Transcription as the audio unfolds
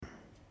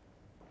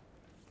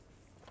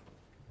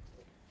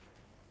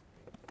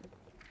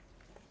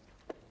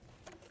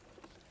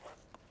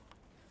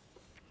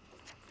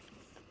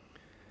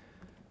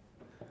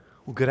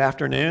Well, good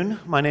afternoon.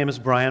 My name is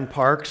Brian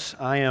Parks.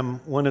 I am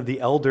one of the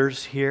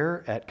elders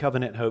here at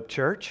Covenant Hope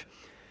Church.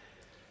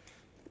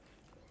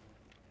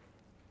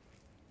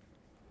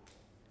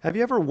 Have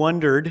you ever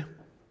wondered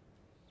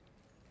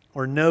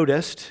or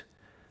noticed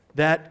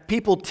that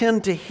people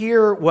tend to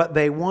hear what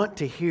they want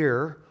to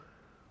hear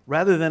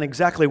rather than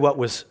exactly what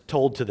was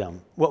told to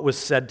them, what was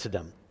said to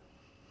them?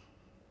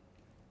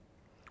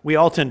 We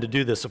all tend to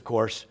do this, of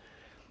course.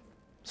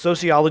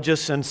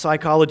 Sociologists and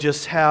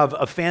psychologists have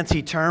a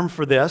fancy term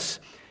for this.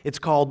 It's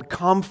called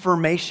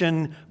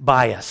confirmation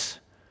bias.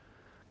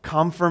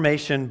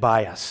 Confirmation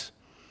bias.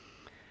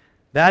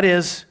 That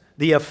is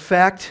the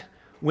effect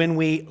when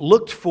we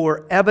looked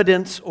for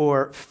evidence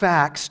or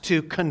facts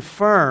to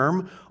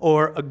confirm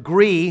or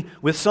agree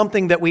with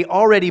something that we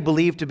already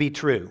believe to be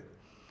true.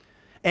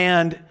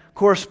 And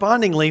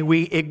correspondingly,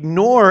 we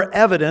ignore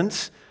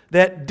evidence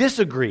that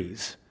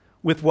disagrees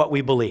with what we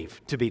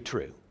believe to be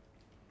true.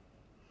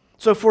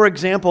 So, for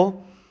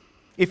example,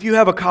 if you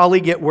have a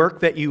colleague at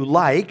work that you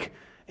like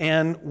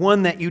and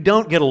one that you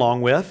don't get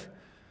along with,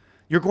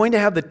 you're going to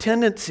have the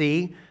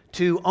tendency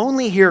to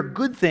only hear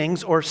good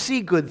things or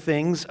see good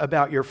things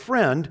about your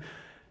friend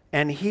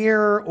and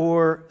hear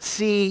or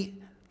see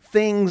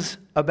things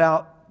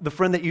about the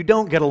friend that you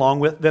don't get along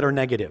with that are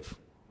negative.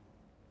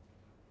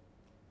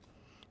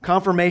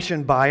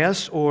 Confirmation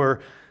bias,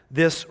 or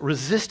this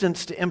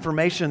resistance to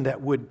information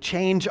that would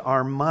change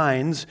our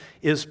minds,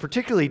 is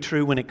particularly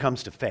true when it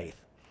comes to faith.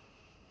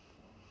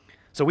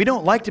 So we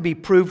don't like to be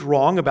proved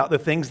wrong about the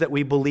things that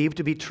we believe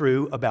to be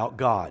true about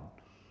God.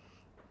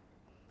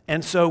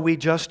 And so we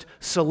just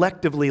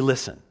selectively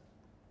listen.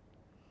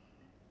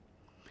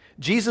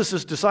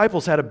 Jesus'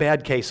 disciples had a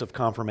bad case of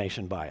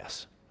confirmation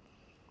bias.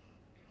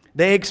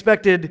 They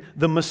expected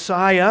the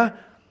Messiah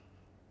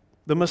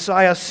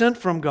sent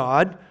from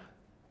God,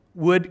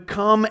 would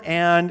come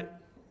and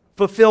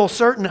fulfill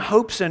certain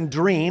hopes and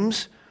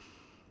dreams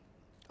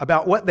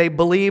about what they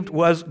believed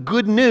was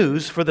good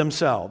news for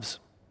themselves.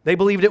 They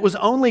believed it was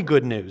only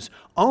good news,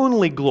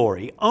 only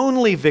glory,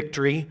 only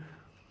victory,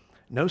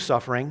 no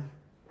suffering,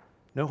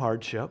 no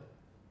hardship.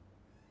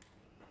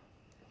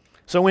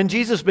 So when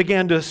Jesus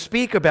began to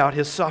speak about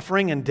his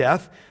suffering and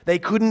death, they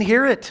couldn't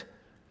hear it.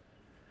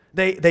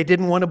 They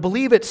didn't want to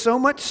believe it, so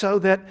much so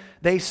that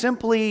they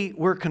simply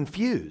were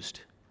confused.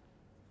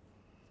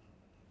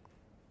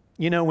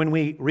 You know, when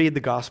we read the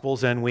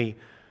Gospels and we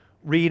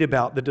read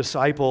about the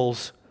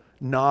disciples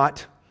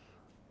not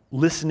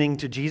listening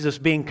to Jesus,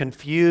 being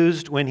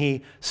confused when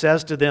he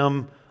says to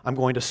them, I'm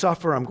going to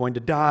suffer, I'm going to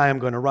die, I'm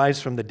going to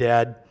rise from the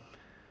dead,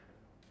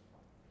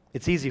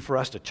 it's easy for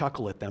us to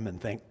chuckle at them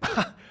and think,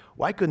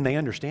 why couldn't they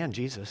understand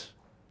Jesus?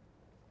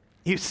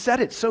 He said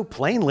it so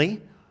plainly.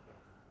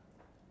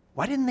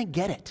 Why didn't they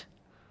get it?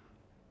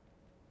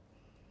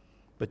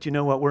 But you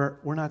know what?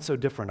 We're not so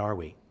different, are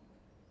we?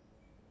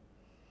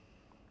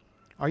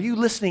 Are you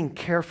listening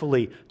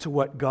carefully to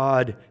what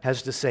God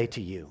has to say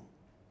to you?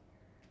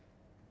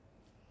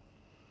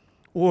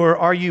 Or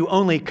are you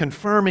only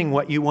confirming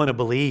what you want to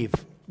believe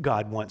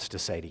God wants to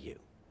say to you?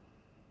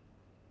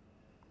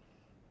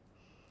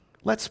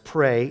 Let's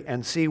pray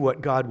and see what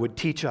God would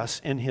teach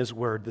us in his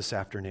word this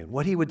afternoon,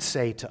 what he would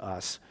say to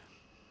us.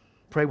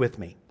 Pray with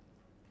me.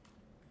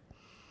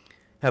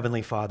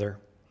 Heavenly Father,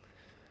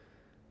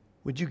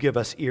 would you give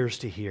us ears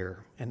to hear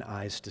and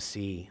eyes to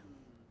see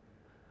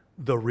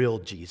the real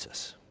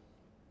Jesus?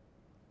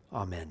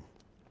 Amen.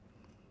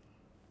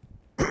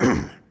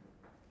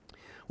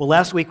 Well,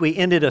 last week we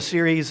ended a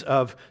series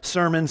of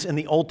sermons in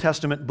the Old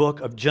Testament book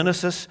of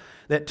Genesis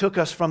that took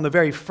us from the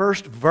very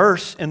first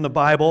verse in the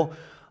Bible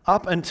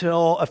up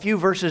until a few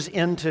verses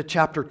into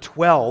chapter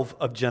 12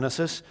 of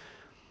Genesis.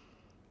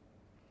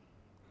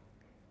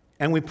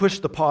 And we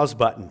pushed the pause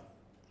button.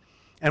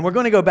 And we're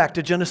going to go back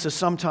to Genesis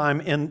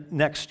sometime in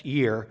next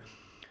year.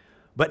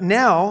 But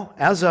now,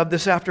 as of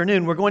this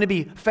afternoon, we're going to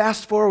be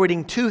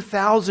fast-forwarding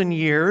 2,000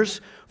 years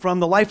from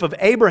the life of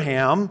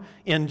Abraham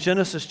in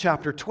Genesis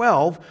chapter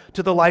 12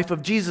 to the life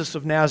of Jesus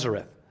of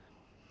Nazareth.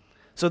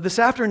 So this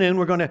afternoon,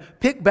 we're going to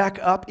pick back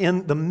up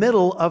in the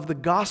middle of the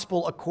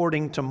Gospel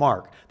according to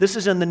Mark. This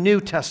is in the New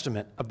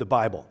Testament of the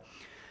Bible.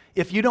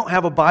 If you don't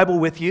have a Bible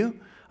with you,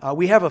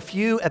 we have a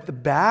few at the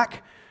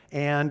back,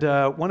 and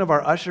one of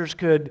our ushers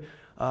could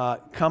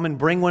come and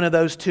bring one of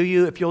those to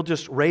you. If you'll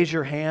just raise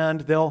your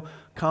hand, they'll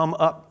come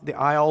up the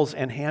aisles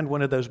and hand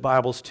one of those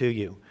Bibles to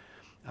you.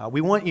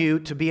 We want you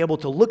to be able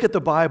to look at the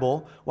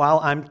Bible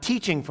while I'm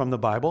teaching from the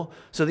Bible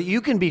so that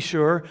you can be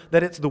sure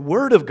that it's the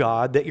Word of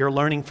God that you're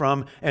learning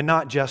from and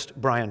not just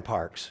Brian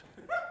Parks.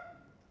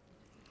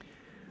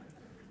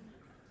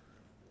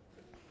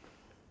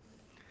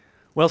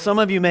 Well, some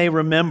of you may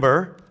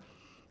remember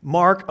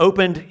Mark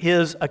opened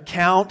his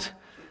account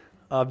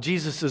of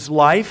Jesus'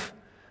 life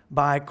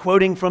by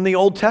quoting from the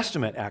Old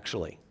Testament,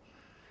 actually,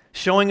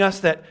 showing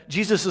us that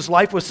Jesus'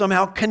 life was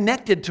somehow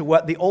connected to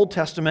what the Old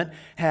Testament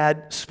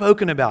had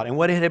spoken about and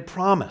what it had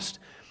promised.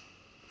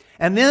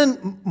 And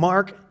then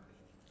Mark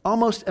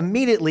almost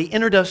immediately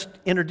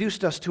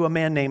introduced us to a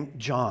man named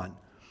John.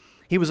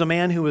 He was a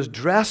man who was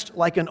dressed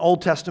like an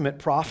Old Testament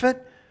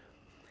prophet,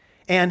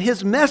 And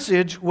his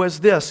message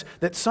was this,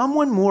 that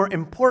someone more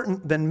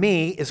important than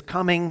me is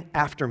coming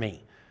after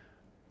me.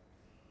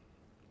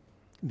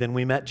 Then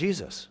we met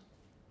Jesus.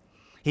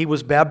 He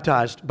was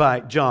baptized by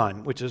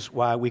John, which is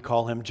why we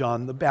call him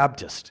John the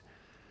Baptist.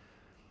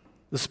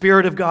 The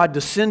Spirit of God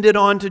descended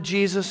onto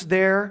Jesus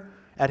there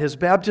at his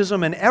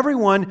baptism, and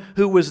everyone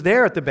who was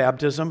there at the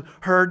baptism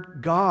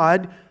heard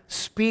God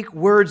speak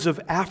words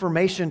of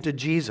affirmation to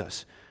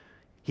Jesus.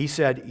 He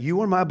said,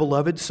 "You are my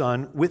beloved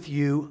Son, with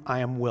you I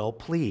am well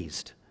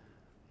pleased."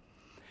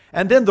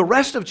 And then the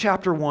rest of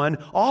chapter 1,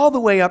 all the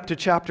way up to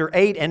chapter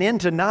 8 and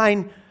into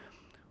 9,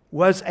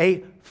 was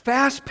a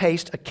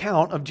fast-paced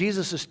account of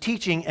Jesus'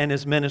 teaching and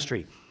his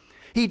ministry.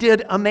 He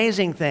did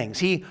amazing things.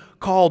 He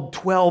called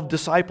 12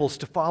 disciples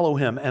to follow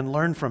him and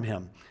learn from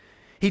him.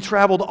 He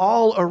traveled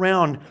all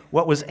around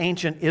what was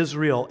ancient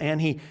Israel,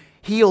 and he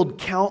healed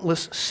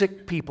countless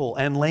sick people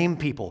and lame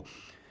people.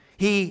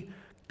 He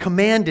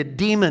commanded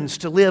demons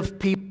to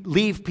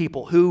leave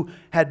people who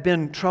had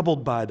been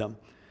troubled by them.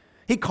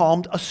 He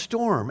calmed a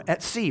storm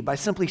at sea by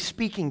simply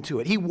speaking to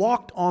it. He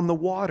walked on the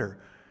water.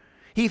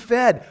 He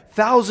fed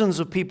thousands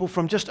of people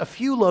from just a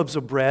few loaves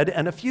of bread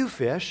and a few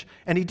fish,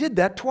 and he did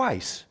that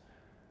twice.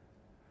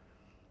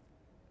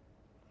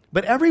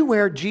 But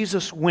everywhere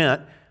Jesus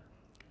went,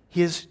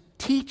 his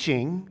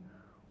teaching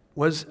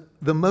was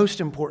the most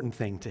important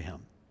thing to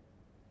him.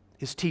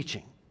 His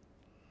teaching.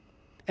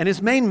 And his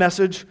main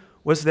message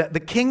was that the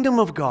kingdom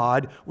of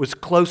God was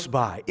close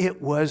by.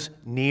 It was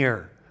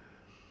near.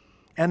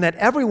 And that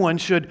everyone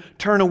should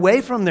turn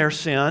away from their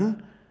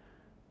sin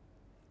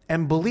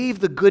and believe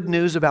the good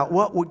news about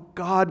what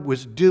God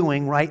was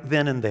doing right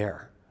then and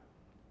there.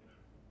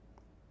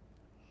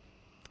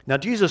 Now,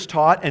 Jesus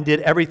taught and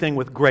did everything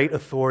with great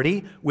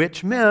authority,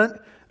 which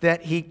meant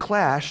that he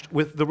clashed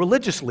with the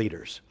religious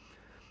leaders.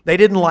 They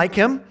didn't like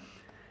him,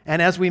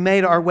 and as we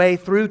made our way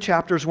through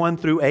chapters 1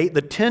 through 8,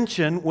 the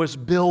tension was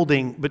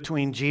building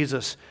between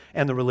Jesus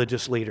and the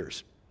religious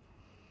leaders.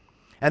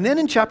 And then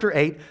in chapter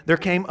 8, there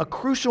came a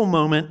crucial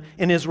moment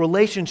in his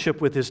relationship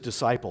with his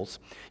disciples.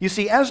 You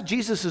see, as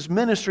Jesus'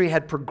 ministry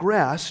had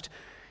progressed,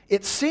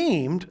 it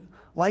seemed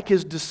like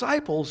his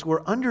disciples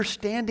were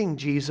understanding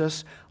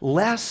Jesus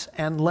less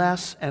and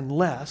less and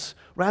less,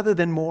 rather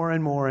than more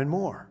and more and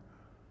more.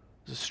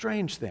 It was a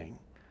strange thing.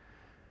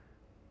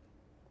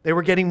 They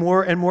were getting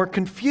more and more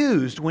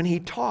confused when he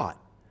taught.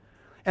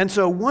 And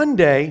so one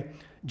day,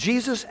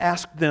 Jesus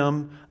asked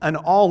them an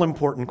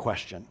all-important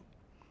question.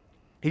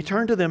 He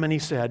turned to them and he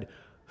said,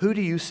 "Who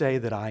do you say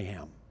that I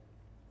am?"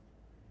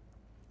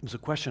 It was a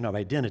question of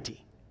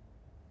identity.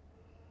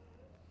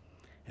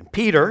 And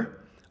Peter,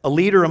 a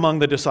leader among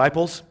the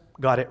disciples,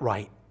 got it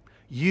right.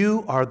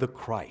 "You are the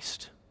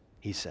Christ,"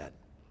 he said.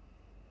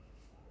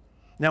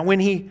 Now,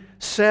 when he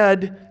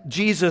said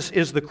Jesus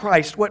is the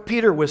Christ, what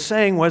Peter was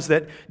saying was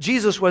that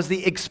Jesus was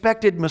the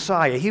expected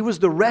Messiah. He was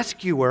the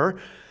rescuer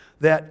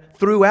that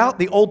throughout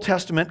the Old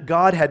Testament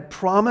God had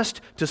promised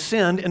to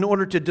send in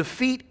order to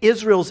defeat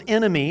Israel's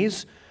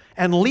enemies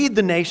and lead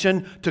the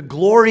nation to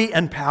glory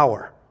and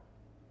power.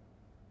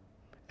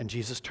 And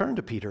Jesus turned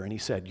to Peter and he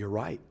said, "You're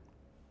right.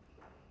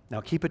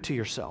 Now keep it to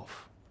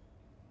yourself."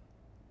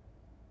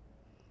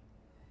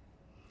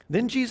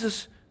 Then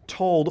Jesus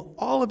told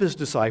all of his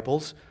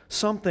disciples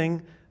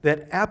something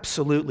that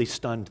absolutely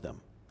stunned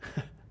them.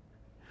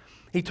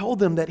 He told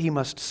them that he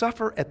must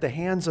suffer at the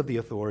hands of the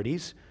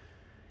authorities,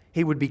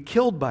 he would be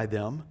killed by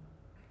them,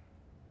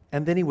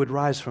 and then he would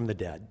rise from the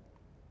dead.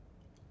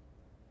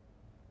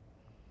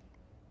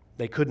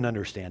 They couldn't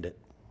understand it.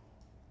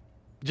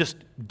 Just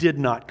did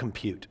not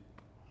compute.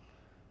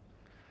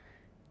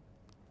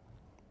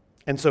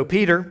 And so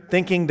Peter,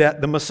 thinking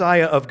that the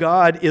Messiah of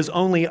God is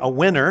only a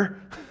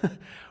winner,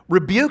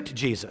 rebuked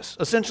Jesus,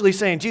 essentially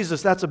saying,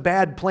 "Jesus, that's a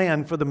bad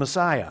plan for the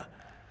Messiah."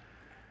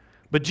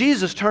 But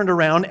Jesus turned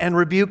around and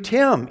rebuked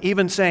him,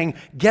 even saying,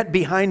 "Get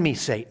behind me,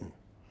 Satan."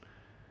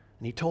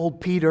 And he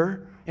told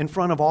Peter, in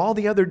front of all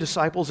the other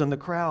disciples in the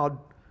crowd,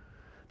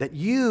 that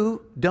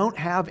you don't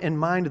have in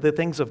mind the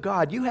things of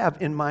God, you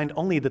have in mind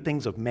only the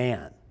things of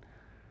man.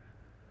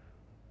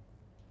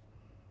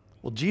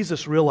 Well,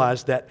 Jesus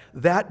realized that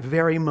that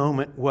very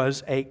moment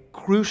was a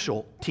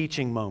crucial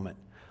teaching moment,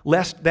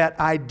 lest that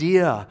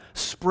idea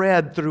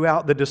spread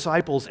throughout the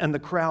disciples and the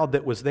crowd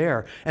that was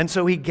there. And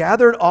so he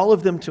gathered all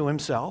of them to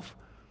himself,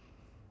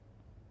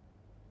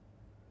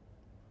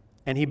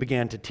 and he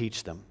began to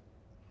teach them.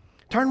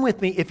 Turn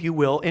with me, if you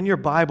will, in your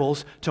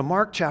Bibles to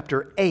Mark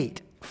chapter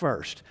 8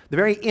 first, the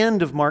very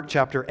end of Mark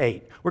chapter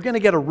 8. We're going to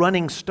get a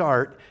running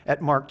start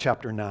at Mark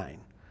chapter 9.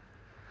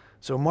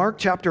 So Mark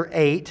chapter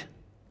 8,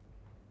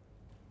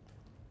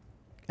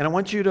 and I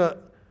want you to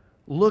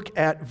look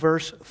at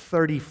verse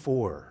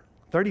 34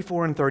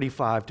 and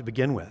 35 to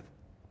begin with.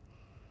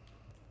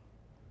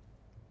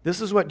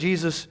 This is what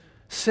Jesus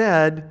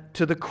said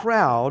to the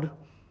crowd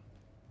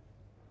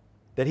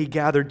that he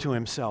gathered to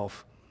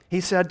himself.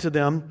 He said to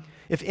them,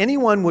 "If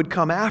anyone would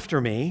come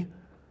after me,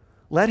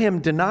 let him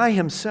deny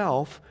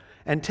himself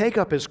and take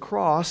up his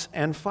cross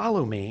and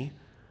follow me.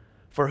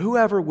 For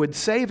whoever would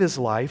save his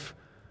life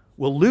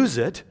will lose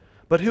it,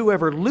 but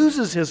whoever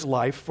loses his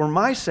life for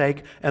my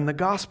sake and the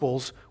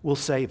gospel's will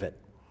save it.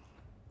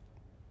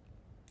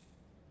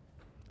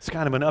 It's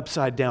kind of an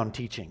upside-down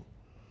teaching.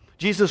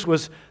 Jesus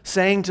was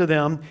saying to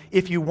them,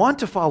 if you want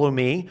to follow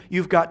me,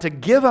 you've got to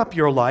give up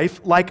your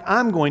life like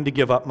I'm going to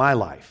give up my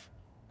life.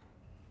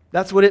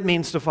 That's what it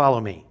means to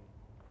follow me.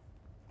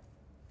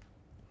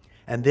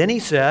 And then he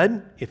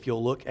said, if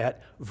you'll look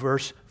at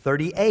verse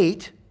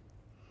 38,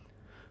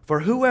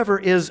 for whoever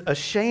is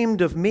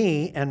ashamed of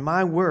me and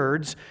my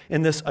words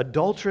in this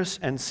adulterous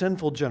and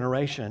sinful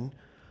generation,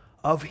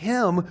 of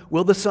him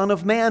will the Son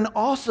of Man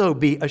also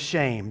be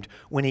ashamed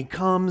when he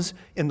comes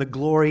in the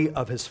glory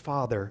of his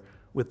Father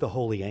with the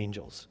holy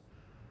angels.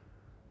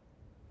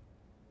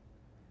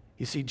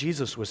 You see,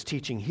 Jesus was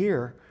teaching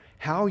here,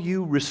 how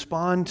you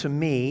respond to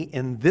me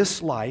in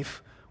this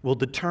life will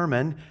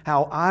determine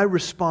how I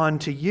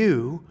respond to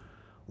you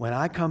when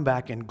I come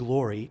back in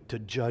glory to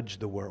judge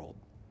the world.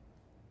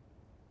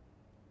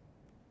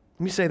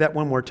 Let me say that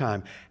one more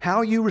time.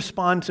 How you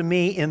respond to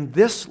me in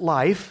this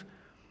life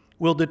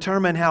will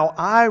determine how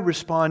I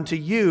respond to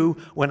you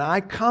when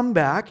I come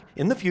back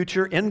in the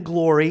future in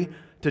glory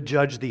to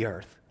judge the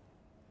earth.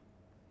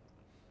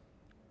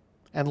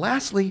 And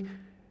lastly,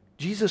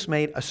 Jesus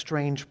made a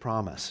strange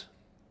promise.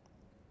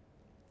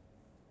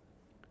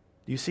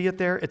 Do you see it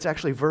there? It's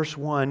actually verse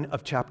 1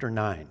 of chapter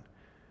 9.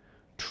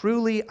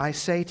 Truly I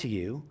say to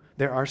you,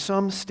 there are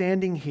some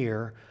standing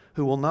here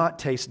who will not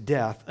taste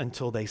death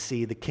until they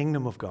see the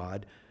kingdom of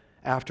God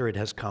after it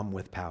has come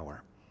with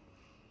power.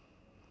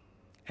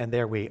 And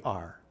there we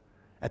are,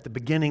 at the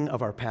beginning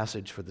of our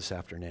passage for this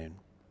afternoon.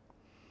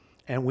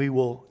 And we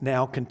will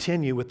now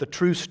continue with the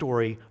true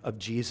story of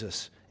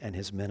Jesus and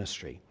his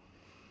ministry.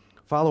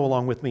 Follow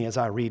along with me as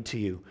I read to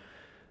you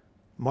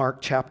Mark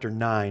chapter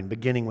 9,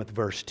 beginning with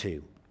verse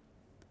 2.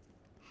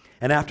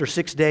 And after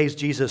 6 days,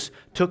 Jesus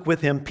took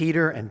with him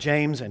Peter and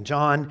James and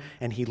John,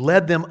 and he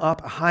led them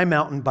up a high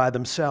mountain by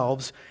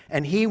themselves,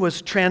 and he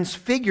was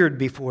transfigured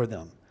before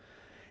them.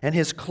 And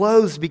his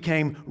clothes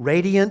became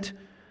radiant,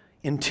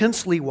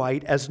 intensely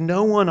white, as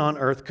no one on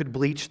earth could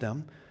bleach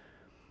them.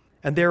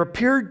 And there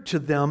appeared to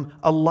them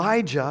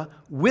Elijah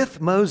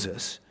with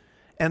Moses,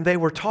 and they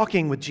were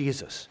talking with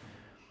Jesus.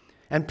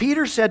 And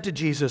Peter said to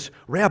Jesus,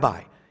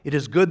 Rabbi, it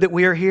is good that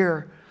we are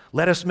here.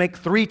 Let us make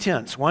 3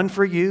 tents, one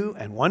for you,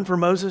 and one for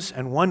Moses,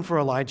 and one for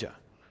Elijah.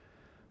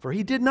 For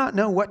he did not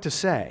know what to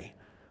say,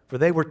 for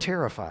they were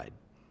terrified.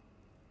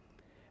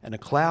 And a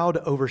cloud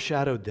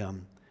overshadowed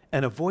them,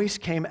 and a voice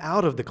came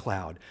out of the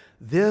cloud.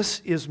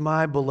 This is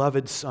my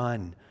beloved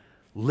Son.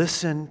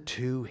 Listen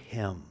to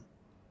him.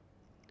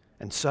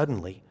 And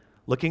suddenly,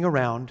 looking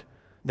around,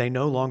 they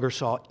no longer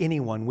saw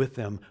anyone with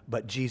them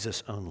but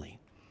Jesus only.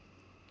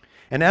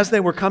 And as they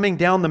were coming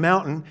down the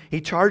mountain,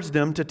 he charged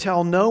them to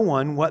tell no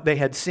one what they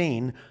had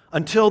seen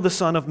until the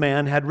Son of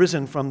Man had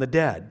risen from the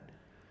dead.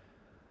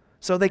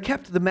 So they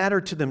kept the matter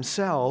to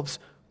themselves,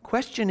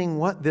 questioning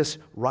what this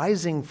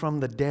rising from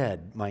the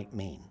dead might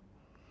mean.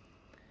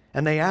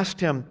 And they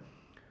asked him,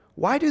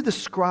 why do the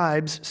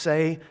scribes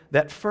say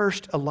that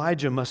first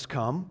Elijah must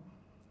come?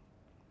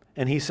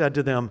 And he said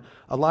to them,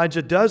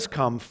 Elijah does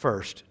come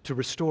first to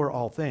restore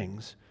all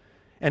things.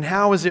 And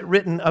how is it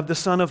written of the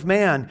Son of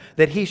Man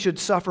that he should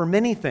suffer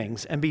many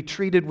things and be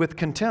treated with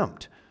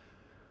contempt?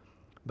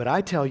 But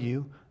I tell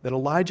you that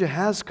Elijah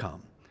has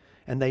come,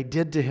 and they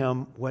did to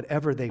him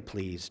whatever they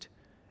pleased,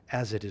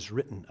 as it is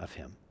written of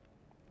him.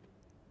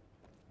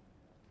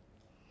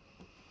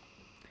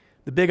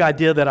 The big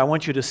idea that I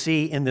want you to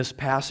see in this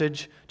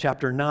passage,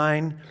 chapter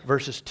 9,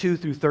 verses 2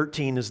 through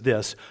 13, is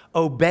this: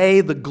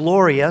 obey the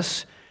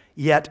glorious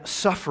yet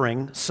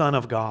suffering Son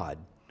of God.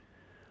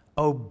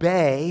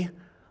 Obey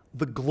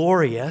the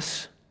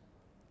glorious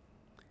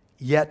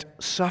yet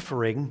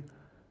suffering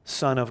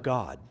Son of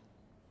God.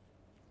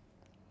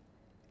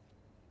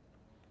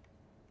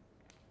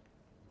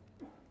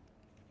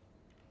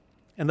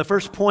 And the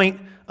first point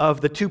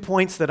of the 2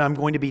 points that I'm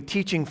going to be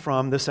teaching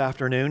from this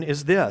afternoon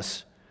is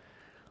this: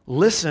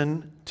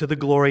 listen to the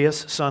glorious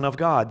Son of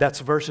God. That's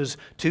verses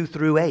 2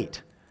 through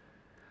 8.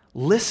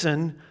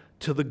 Listen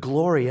to the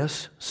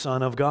glorious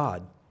Son of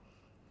God.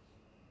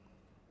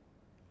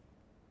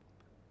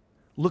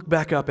 Look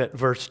back up at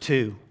verse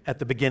 2 at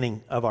the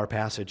beginning of our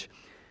passage.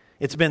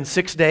 It's been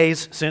 6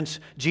 days since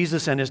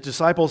Jesus and his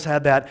disciples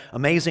had that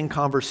amazing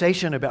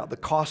conversation about the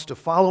cost of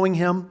following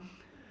him.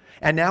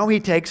 And now he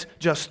takes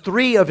just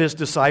 3 of his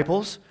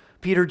disciples,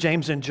 Peter,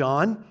 James, and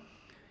John.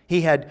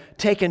 He had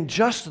taken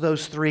just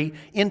those 3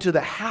 into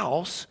the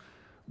house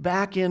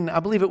back in, I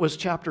believe it was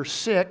chapter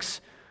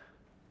 6,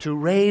 to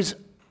raise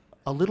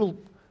a little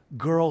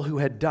girl who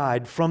had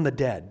died from the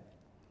dead.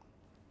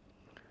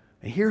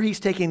 And here he's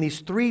taking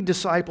these 3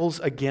 disciples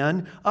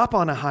again up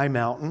on a high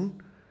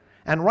mountain.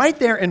 And right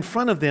there in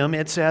front of them,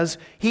 it says,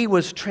 he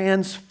was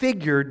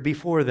transfigured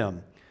before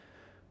them.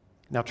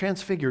 Now,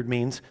 transfigured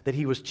means that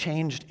he was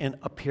changed in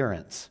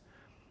appearance.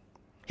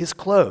 His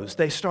clothes,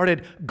 they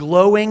started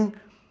glowing.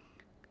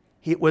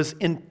 It was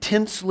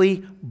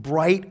intensely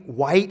bright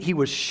white. He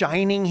was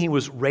shining. He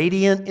was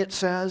radiant, it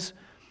says.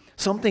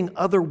 Something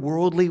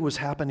otherworldly was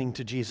happening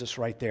to Jesus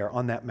right there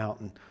on that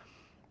mountain.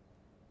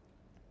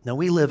 Now,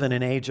 we live in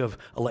an age of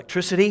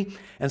electricity,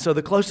 and so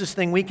the closest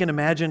thing we can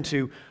imagine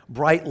to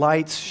bright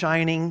lights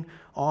shining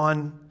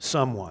on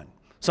someone,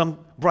 some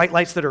bright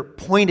lights that are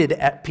pointed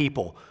at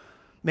people,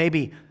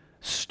 maybe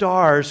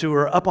stars who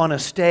are up on a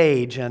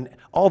stage and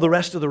all the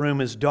rest of the room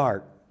is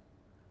dark.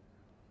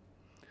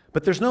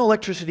 But there's no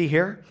electricity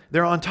here.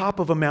 They're on top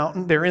of a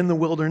mountain. They're in the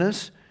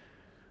wilderness.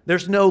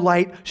 There's no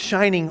light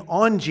shining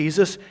on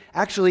Jesus.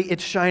 Actually,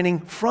 it's shining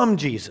from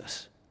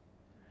Jesus.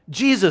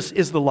 Jesus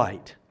is the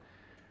light.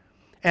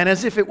 And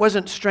as if it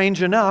wasn't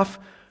strange enough,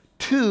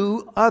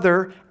 two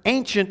other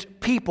ancient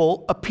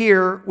people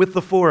appear with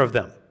the four of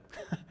them.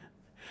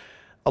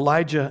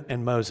 Elijah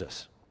and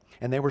Moses.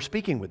 And they were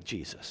speaking with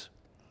Jesus.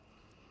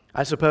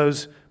 I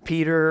suppose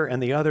Peter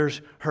and the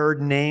others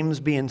heard names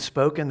being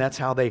spoken. That's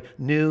how they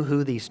knew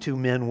who these two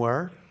men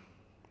were.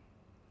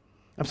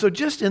 And so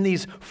just in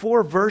these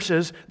 4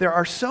 verses, there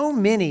are so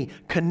many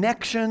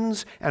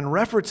connections and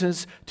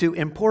references to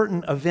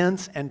important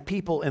events and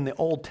people in the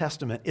Old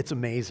Testament. It's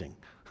amazing.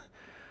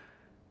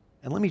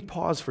 And let me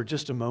pause for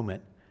just a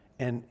moment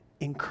and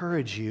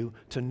encourage you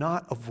to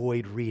not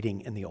avoid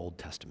reading in the Old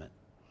Testament.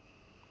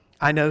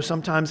 I know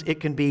sometimes it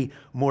can be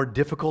more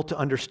difficult to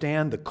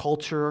understand the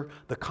culture,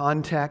 the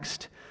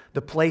context,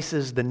 the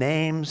places, the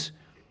names.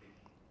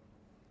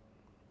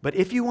 But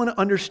if you want to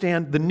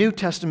understand the New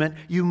Testament,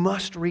 you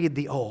must read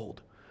the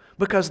Old,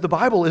 because the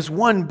Bible is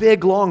one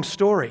big, long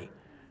story.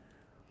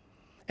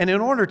 And in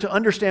order to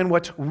understand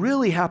what's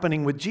really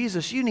happening with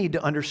Jesus, you need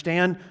to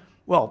understand,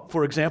 well,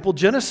 for example,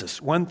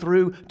 Genesis 1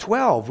 through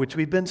 12, which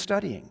we've been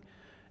studying,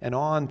 and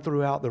on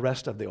throughout the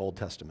rest of the Old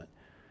Testament.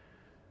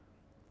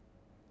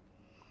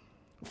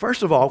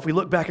 First of all, if we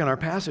look back in our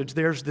passage,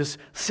 there's this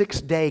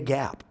 6-day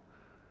gap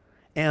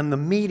and the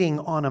meeting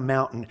on a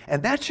mountain.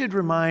 And that should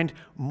remind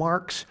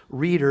Mark's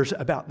readers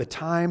about the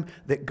time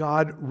that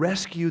God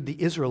rescued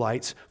the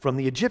Israelites from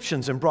the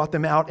Egyptians and brought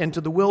them out into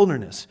the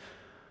wilderness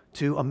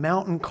to a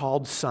mountain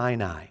called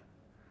Sinai.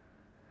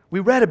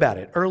 We read about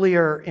it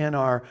earlier in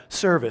our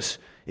service.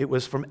 It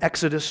was from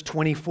Exodus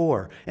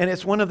 24. And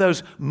it's one of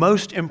those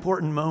most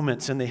important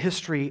moments in the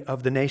history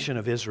of the nation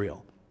of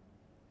Israel.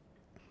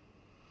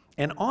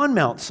 And on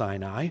Mount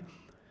Sinai,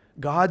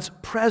 God's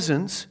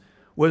presence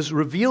was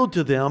revealed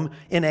to them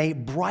in a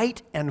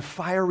bright and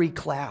fiery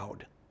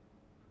cloud,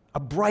 a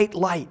bright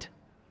light.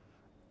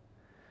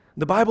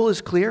 The Bible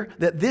is clear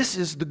that this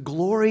is the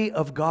glory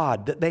of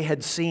God that they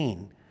had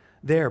seen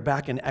there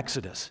back in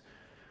Exodus.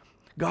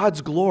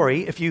 God's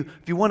glory, if you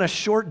want a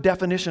short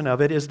definition of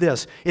it, is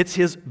this: it's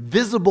His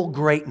visible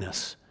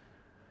greatness.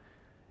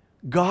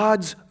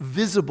 God's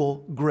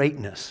visible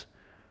greatness.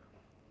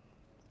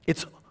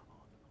 It's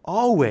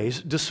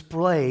always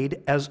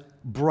displayed as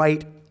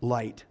bright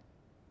light.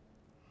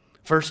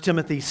 1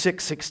 Timothy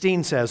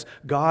 6:16 says,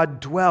 God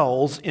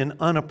dwells in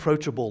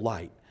unapproachable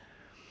light.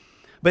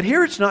 But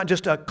here it's not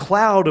just a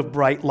cloud of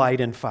bright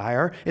light and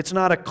fire. It's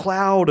not a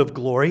cloud of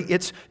glory.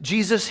 It's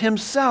Jesus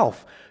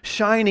Himself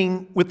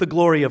shining with the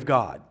glory of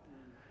God.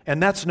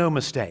 And that's no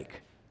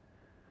mistake.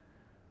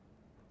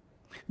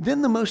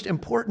 Then the most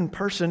important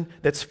person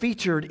that's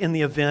featured in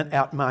the event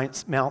at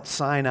Mount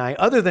Sinai,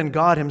 other than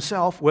God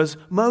Himself, was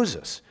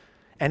Moses.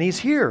 And he's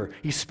here.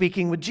 He's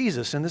speaking with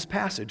Jesus in this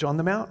passage on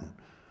the mountain.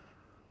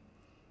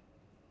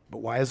 But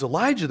why is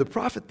Elijah the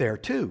prophet there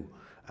too?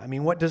 I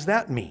mean, what does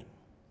that mean?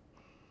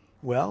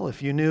 Well,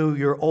 if you knew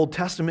your Old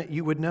Testament,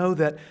 you would know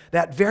that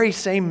that very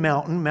same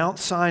mountain, Mount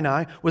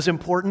Sinai, was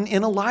important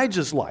in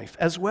Elijah's life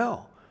as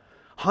well,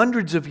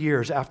 hundreds of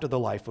years after the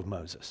life of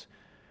Moses.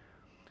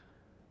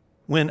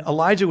 When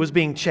Elijah was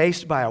being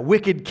chased by a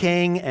wicked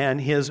king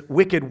and his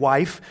wicked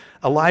wife,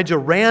 Elijah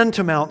ran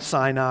to Mount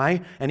Sinai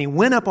and he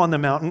went up on the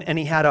mountain and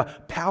he had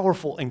a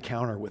powerful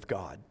encounter with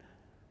God.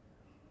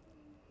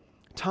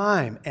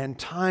 Time and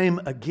time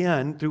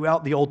again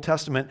throughout the Old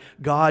Testament,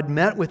 God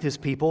met with His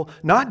people,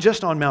 not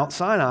just on Mount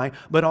Sinai,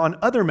 but on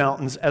other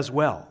mountains as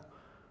well.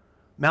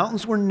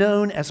 Mountains were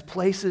known as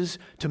places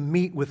to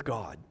meet with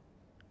God.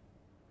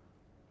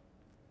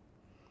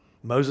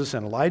 Moses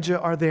and Elijah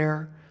are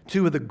there,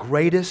 two of the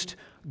greatest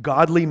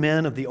godly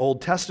men of the Old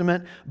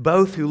Testament,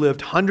 both who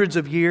lived hundreds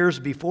of years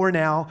before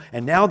now,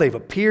 and now they've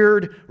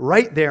appeared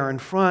right there in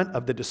front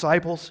of the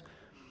disciples.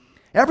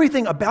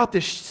 Everything about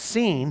this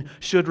scene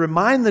should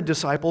remind the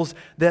disciples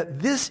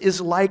that this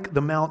is like the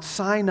Mount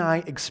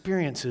Sinai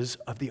experiences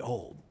of the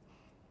old.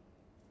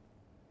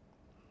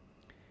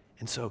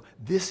 And so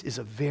this is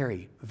a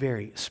very,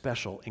 very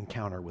special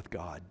encounter with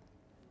God.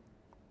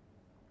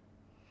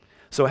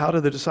 So how do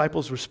the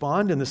disciples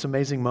respond in this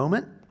amazing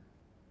moment?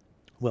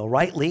 Well,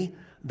 rightly,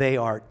 they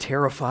are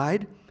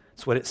terrified.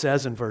 That's what it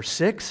says in verse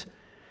 6.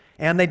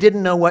 And they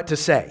didn't know what to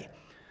say.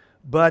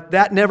 But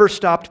that never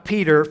stopped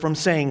Peter from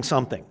saying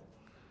something.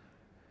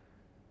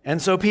 And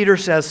so Peter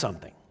says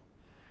something.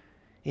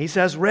 He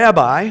says,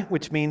 Rabbi,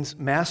 which means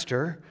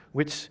master,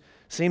 which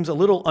seems a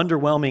little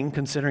underwhelming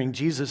considering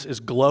Jesus is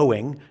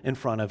glowing in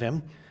front of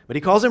him. But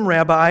he calls him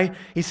Rabbi.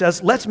 He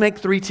says, let's make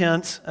 3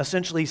 tents.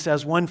 Essentially, he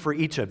says, one for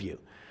each of you.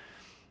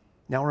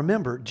 Now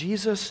remember,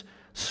 Jesus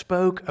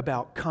spoke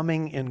about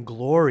coming in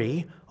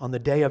glory on the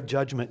day of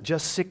judgment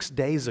just 6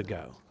 days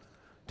ago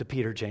to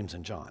Peter, James,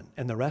 and John,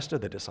 and the rest of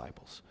the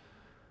disciples.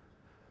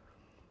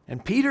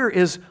 And Peter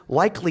is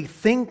likely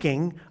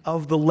thinking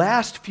of the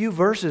last few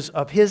verses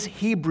of his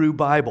Hebrew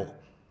Bible.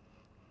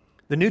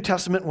 The New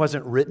Testament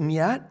wasn't written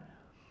yet,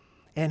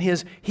 and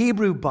his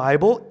Hebrew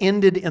Bible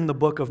ended in the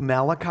book of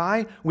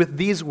Malachi with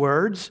these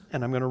words,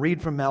 and I'm going to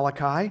read from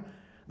Malachi,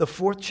 the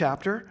 4th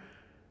chapter.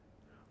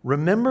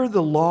 Remember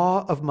the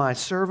law of my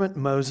servant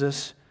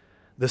Moses,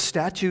 the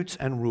statutes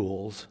and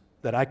rules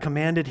that I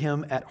commanded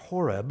him at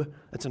Horeb,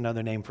 that's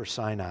another name for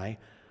Sinai,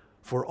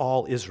 for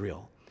all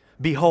Israel.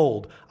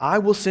 Behold, I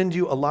will send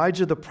you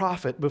Elijah the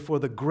prophet before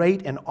the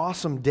great and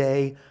awesome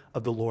day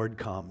of the Lord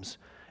comes.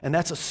 And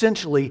that's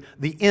essentially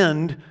the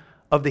end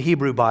of the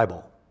Hebrew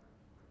Bible.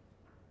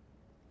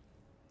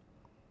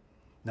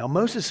 Now,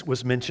 Moses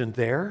was mentioned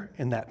there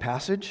in that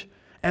passage,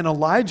 and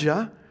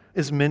Elijah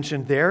is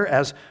mentioned there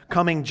as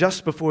coming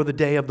just before the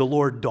day of the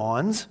Lord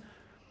dawns.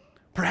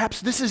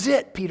 Perhaps this is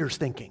it, Peter's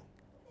thinking.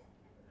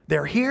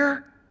 They're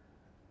here,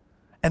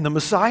 and the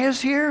Messiah's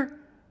here.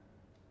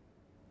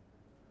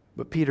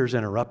 But Peter's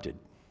interrupted.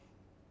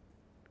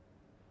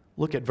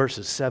 Look at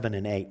verses 7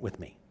 and 8 with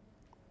me.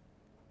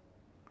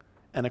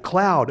 And a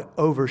cloud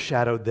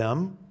overshadowed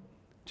them,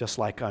 just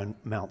like on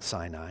Mount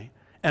Sinai.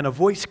 And a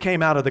voice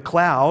came out of the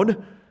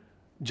cloud,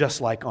 just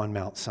like on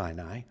Mount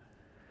Sinai.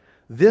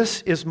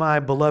 This is my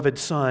beloved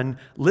Son,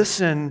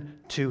 listen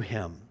to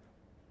him.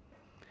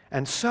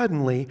 And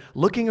suddenly,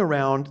 looking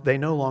around, they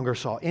no longer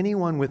saw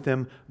anyone with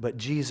them but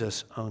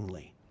Jesus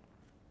only.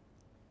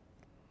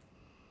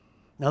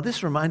 Now,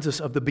 this reminds us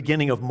of the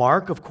beginning of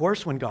Mark, of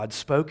course, when God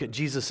spoke at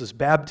Jesus'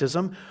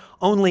 baptism.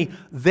 Only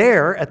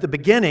there, at the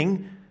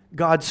beginning,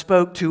 God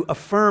spoke to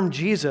affirm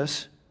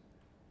Jesus.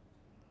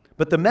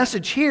 But the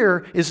message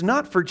here is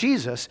not for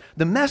Jesus.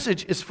 The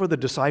message is for the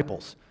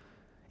disciples.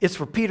 It's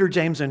for Peter,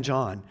 James, and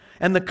John.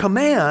 And the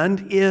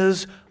command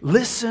is,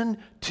 listen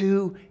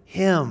to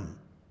him.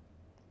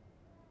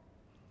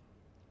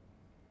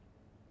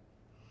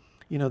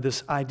 You know,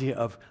 this idea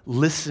of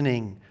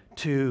listening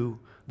to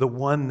the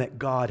one that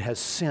God has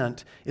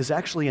sent is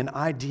actually an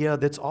idea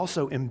that's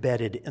also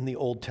embedded in the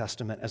Old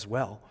Testament as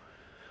well.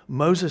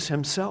 Moses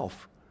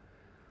himself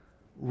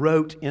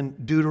wrote in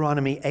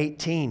Deuteronomy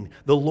 18,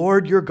 the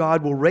Lord your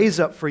God will raise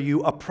up for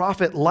you a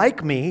prophet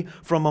like me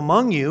from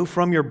among you,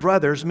 from your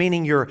brothers,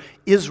 meaning your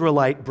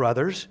Israelite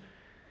brothers.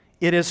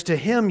 It is to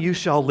him you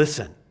shall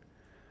listen,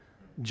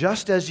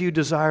 just as you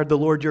desired the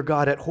Lord your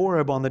God at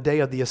Horeb on the day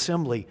of the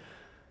assembly.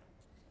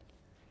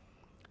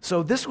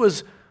 So this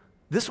was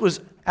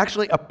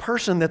actually a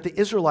person that the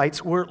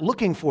Israelites were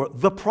looking for,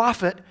 the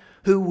prophet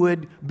who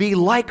would be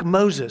like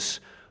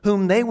Moses,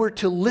 whom they were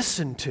to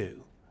listen to.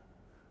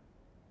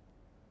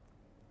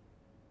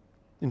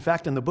 In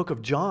fact, in the book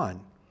of John,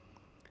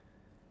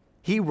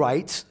 he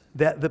writes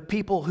that the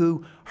people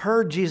who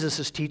heard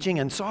Jesus' teaching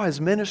and saw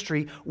his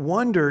ministry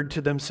wondered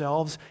to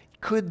themselves,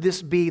 could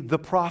this be the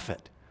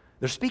prophet?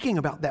 They're speaking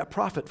about that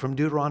prophet from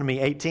Deuteronomy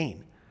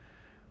 18.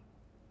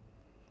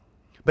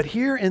 But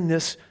here in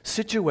this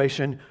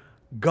situation,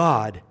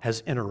 God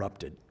has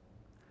interrupted.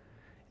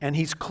 And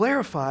he's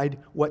clarified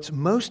what's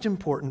most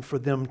important for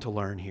them to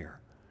learn here.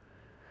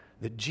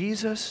 That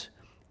Jesus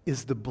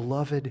is the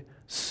beloved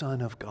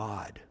Son of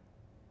God.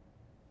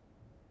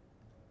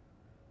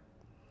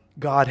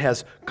 God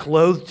has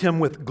clothed him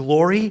with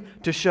glory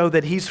to show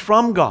that he's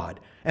from God.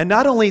 And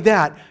not only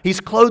that,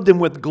 he's clothed him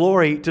with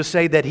glory to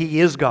say that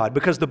he is God.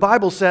 Because the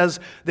Bible says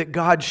that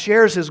God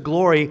shares his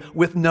glory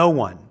with no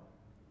one.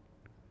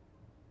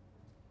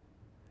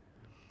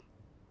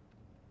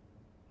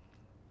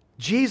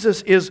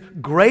 Jesus is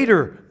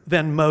greater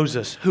than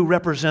Moses, who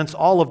represents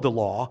all of the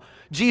law.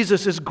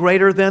 Jesus is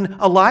greater than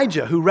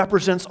Elijah, who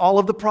represents all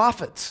of the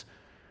prophets.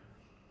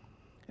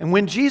 And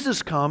when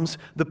Jesus comes,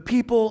 the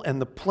people and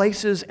the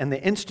places and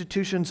the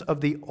institutions of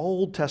the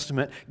Old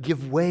Testament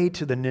give way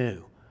to the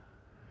new.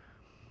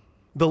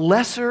 The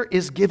lesser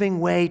is giving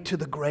way to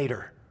the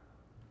greater.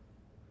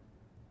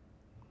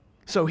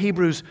 So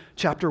Hebrews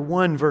chapter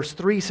 1 verse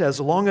 3 says,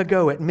 long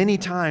ago at many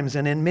times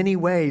and in many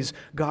ways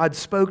God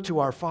spoke to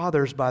our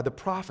fathers by the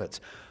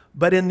prophets.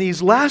 But in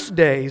these last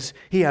days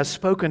he has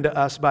spoken to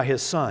us by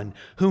his Son,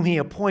 whom he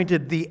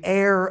appointed the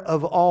heir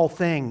of all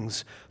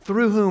things,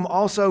 through whom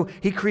also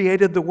he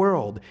created the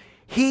world.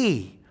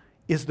 He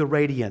is the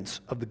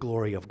radiance of the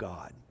glory of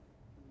God.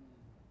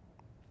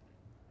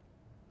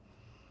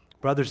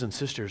 Brothers and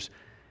sisters,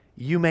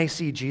 you may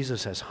see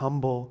Jesus as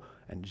humble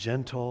and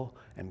gentle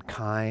and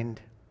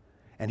kind,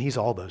 and he's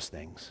all those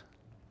things.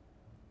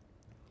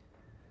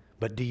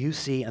 But do you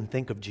see and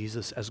think of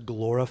Jesus as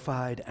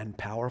glorified and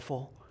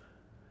powerful,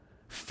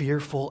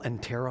 fearful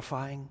and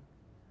terrifying?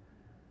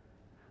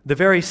 The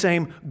very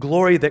same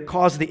glory that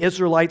caused the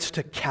Israelites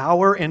to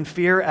cower in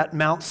fear at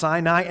Mount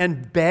Sinai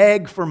and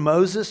beg for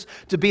Moses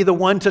to be the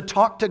one to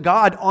talk to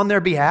God on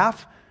their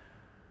behalf.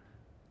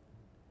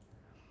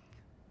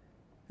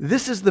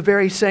 This is the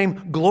very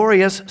same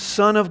glorious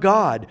Son of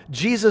God,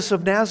 Jesus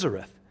of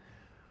Nazareth,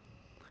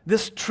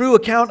 This true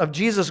account of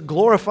Jesus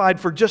glorified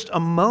for just a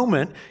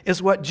moment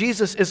is what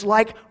Jesus is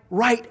like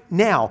right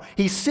now.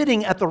 He's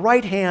sitting at the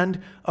right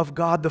hand of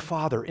God the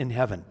Father in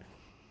heaven.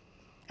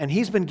 And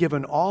he's been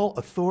given all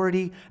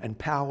authority and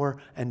power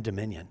and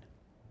dominion.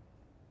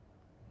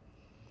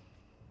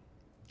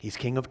 He's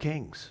King of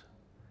Kings.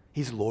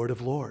 He's Lord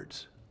of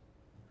Lords.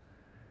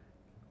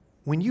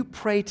 When you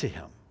pray to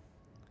him,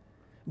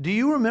 do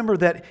you remember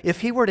that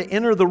if he were to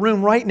enter the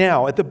room right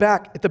now, at the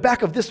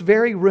back of this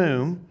very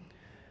room,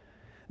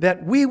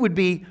 that we would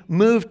be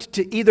moved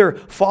to either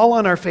fall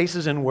on our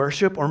faces in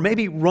worship or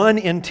maybe run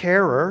in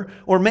terror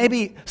or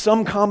maybe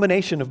some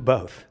combination of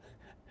both?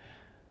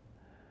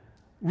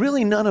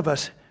 Really, none of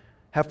us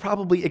have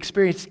probably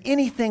experienced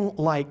anything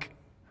like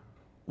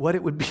what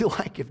it would be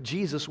like if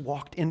Jesus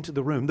walked into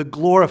the room, the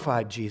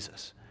glorified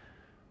Jesus.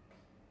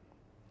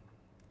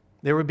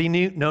 There would be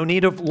no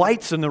need of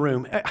lights in the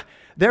room.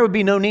 There would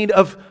be no need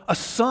of a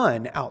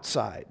sun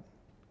outside.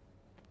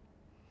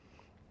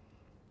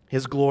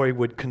 His glory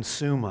would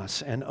consume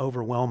us and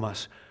overwhelm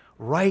us.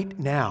 Right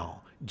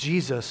now,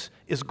 Jesus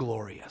is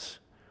glorious.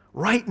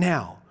 Right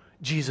now,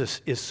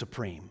 Jesus is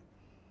supreme.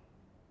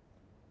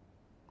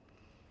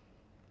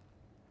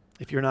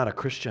 If you're not a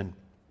Christian,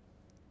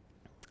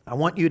 I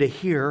want you to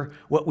hear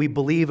what we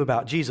believe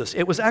about Jesus.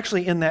 It was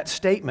actually in that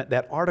statement,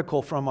 that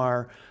article from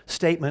our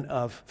statement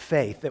of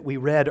faith that we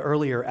read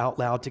earlier out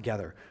loud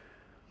together.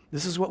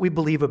 This is what we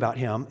believe about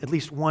him, at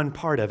least one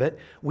part of it.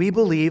 We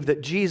believe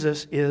that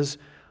Jesus is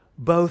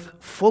both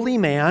fully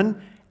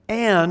man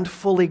and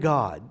fully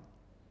God.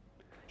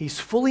 He's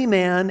fully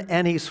man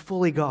and he's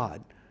fully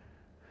God.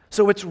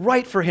 So it's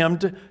right for him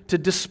to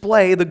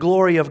display the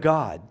glory of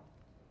God.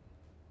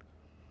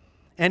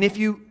 And if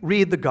you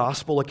read the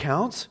gospel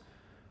accounts,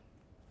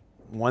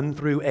 1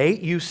 through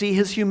 8, you see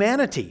his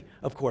humanity.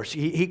 Of course,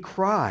 he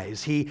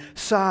cries, he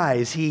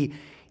sighs, he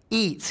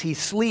eats, he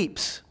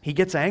sleeps, he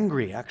gets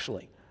angry,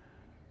 actually.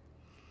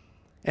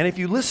 And if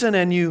you listen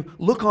and you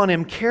look on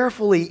him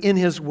carefully in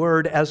his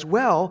word as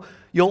well,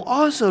 you'll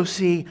also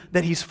see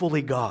that he's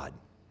fully God.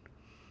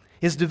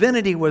 His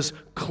divinity was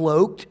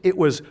cloaked, it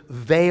was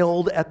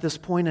veiled at this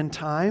point in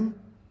time.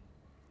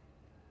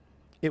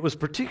 It was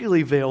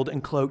particularly veiled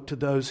and cloaked to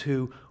those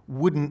who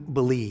wouldn't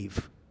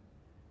believe.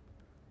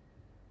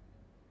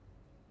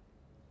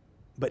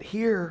 But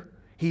here,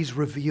 he's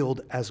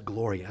revealed as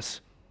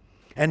glorious.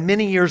 And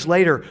many years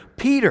later,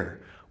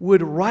 Peter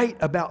would write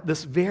about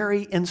this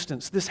very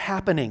instance, this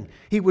happening.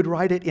 He would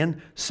write it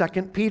in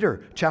 2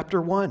 Peter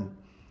chapter 1.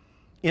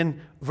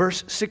 In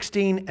verse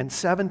 16 and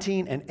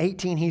 17 and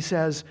 18, he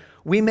says,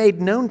 "We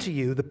made known to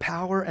you the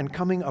power and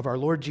coming of our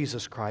Lord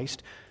Jesus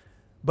Christ,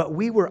 but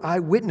we were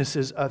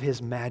eyewitnesses of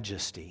his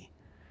majesty.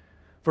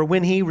 For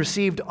when he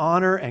received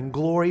honor and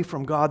glory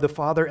from God the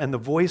Father, and the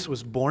voice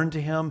was borne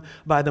to him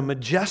by the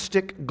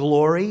majestic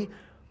glory,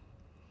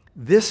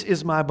 'This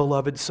is my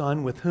beloved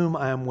Son, with whom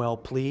I am well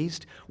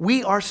pleased,'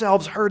 we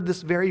ourselves heard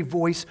this very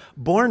voice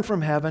borne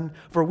from heaven,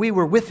 for we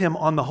were with him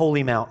on the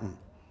holy mountain."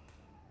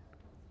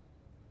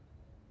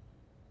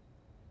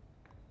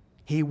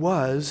 He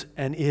was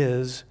and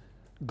is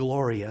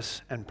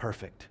glorious and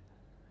perfect.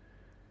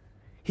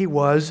 He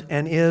was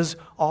and is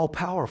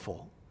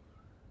all-powerful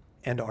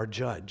and our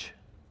judge.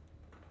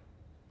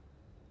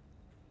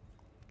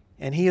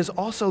 And he is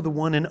also the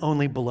one and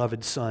only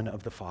beloved Son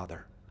of the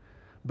Father.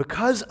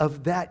 Because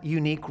of that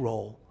unique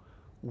role,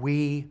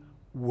 we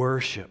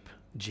worship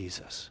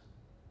Jesus.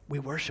 We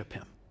worship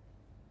him.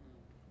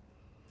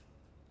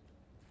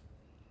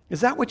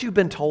 Is that what you've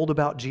been told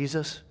about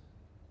Jesus?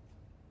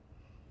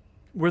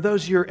 Were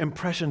those your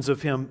impressions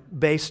of him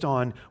based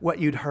on what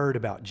you'd heard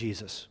about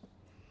Jesus?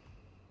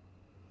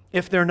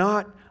 If they're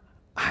not,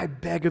 I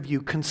beg of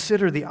you,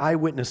 consider the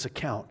eyewitness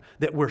account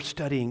that we're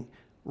studying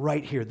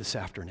right here this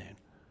afternoon.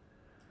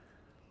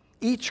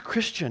 Each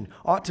Christian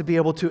ought to be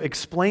able to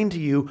explain to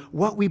you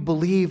what we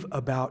believe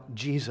about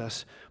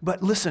Jesus.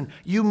 But listen,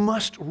 you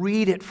must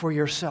read it for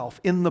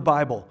yourself in the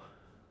Bible.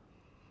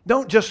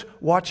 Don't just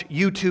watch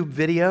YouTube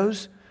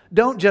videos.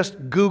 Don't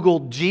just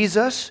Google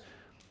Jesus.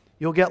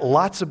 You'll get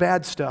lots of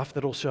bad stuff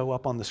that'll show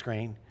up on the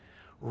screen.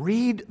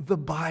 Read the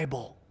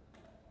Bible.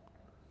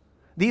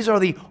 These are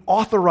the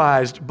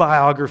authorized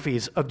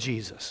biographies of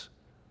Jesus.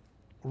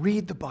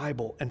 Read the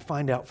Bible and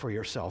find out for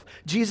yourself.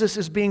 Jesus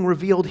is being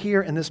revealed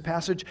here in this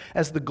passage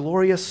as the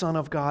glorious Son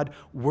of God,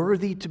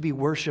 worthy to be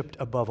worshiped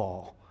above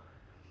all.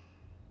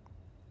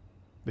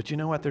 But you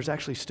know what? There's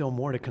actually still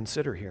more to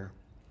consider here.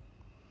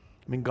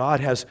 I mean,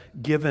 God has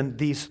given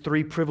these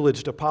three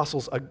privileged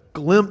apostles a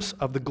glimpse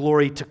of the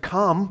glory to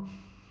come,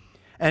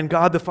 and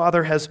God the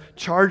Father has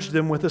charged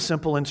them with a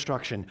simple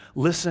instruction: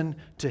 listen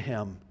to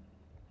him.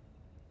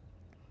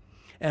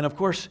 And of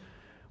course,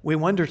 we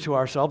wonder to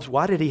ourselves,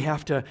 why did he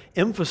have to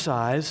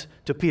emphasize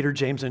to Peter,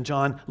 James, and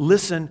John,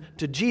 listen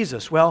to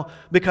Jesus? Well,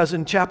 because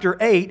in chapter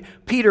 8,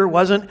 Peter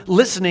wasn't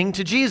listening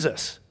to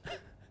Jesus.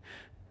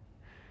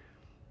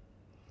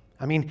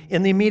 I mean,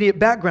 in the immediate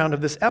background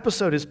of this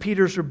episode is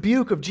Peter's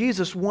rebuke of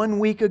Jesus 1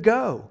 week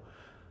ago.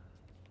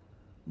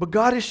 But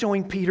God is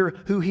showing Peter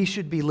who he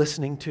should be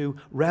listening to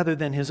rather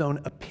than his own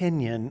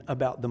opinion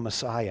about the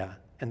Messiah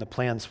and the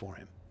plans for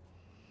him.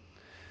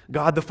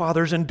 God the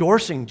Father is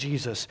endorsing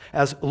Jesus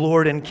as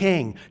Lord and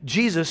King.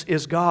 Jesus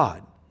is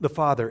God, the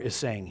Father is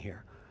saying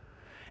here.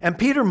 And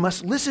Peter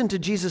must listen to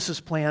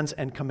Jesus' plans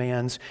and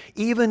commands,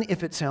 even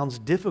if it sounds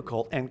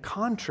difficult and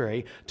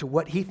contrary to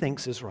what he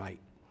thinks is right.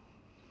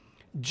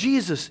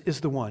 Jesus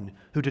is the one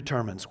who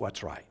determines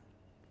what's right,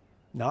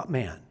 not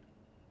man.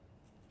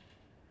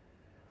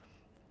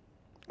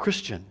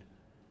 Christian,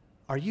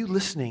 are you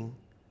listening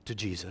to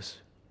Jesus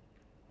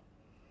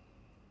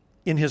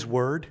in his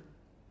word?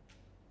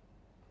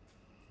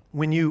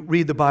 When you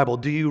read the Bible,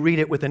 do you read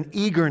it with an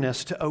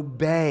eagerness to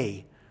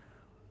obey?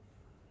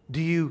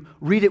 Do you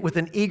read it with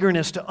an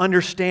eagerness to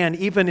understand,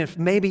 even if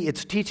maybe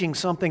it's teaching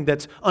something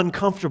that's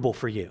uncomfortable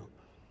for you?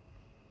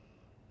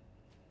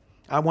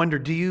 I wonder,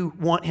 do you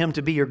want him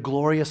to be your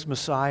glorious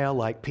Messiah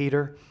like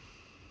Peter?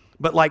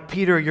 But like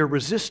Peter, you're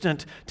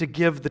resistant to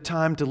give the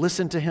time to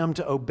listen to him,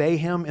 to obey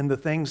him in the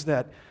things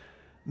that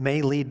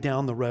may lead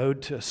down the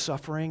road to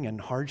suffering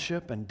and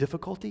hardship and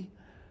difficulty?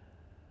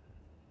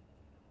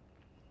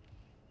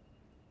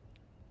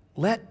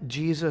 Let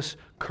Jesus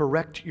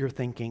correct your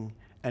thinking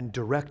and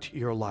direct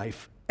your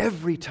life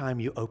every time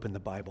you open the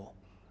Bible.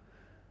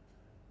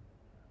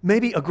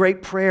 Maybe a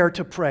great prayer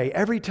to pray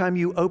every time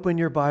you open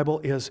your Bible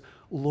is,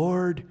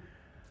 Lord,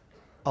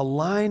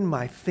 align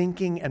my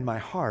thinking and my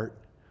heart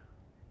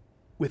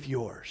with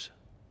yours.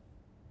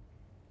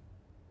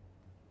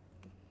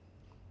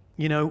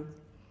 You know,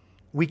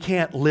 we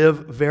can't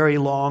live very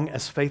long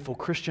as faithful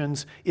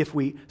Christians if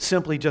we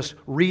simply just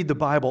read the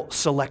Bible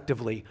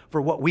selectively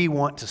for what we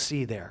want to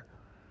see there.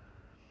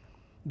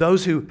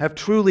 Those who have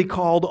truly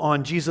called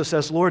on Jesus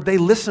as Lord, they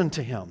listen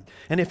to him.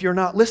 And if you're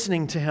not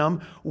listening to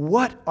him,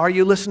 what are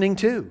you listening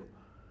to?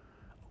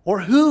 Or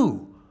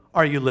who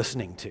are you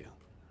listening to?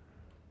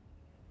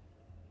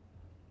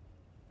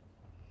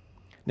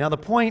 Now, the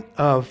point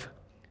of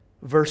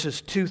verses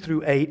 2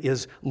 through 8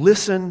 is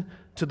listen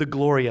to the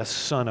glorious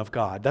Son of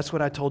God. That's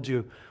what I told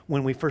you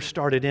when we first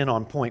started in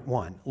on point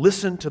 1.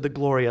 Listen to the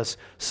glorious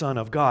Son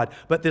of God.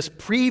 But this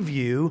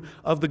preview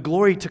of the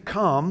glory to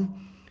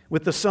come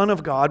with the Son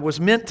of God was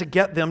meant to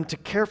get them to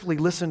carefully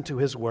listen to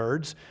his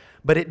words,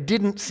 but it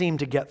didn't seem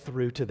to get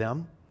through to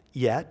them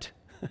yet.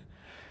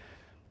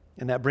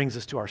 And that brings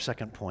us to our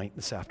second point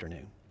this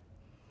afternoon.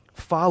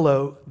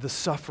 Follow the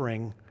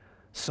suffering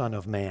Son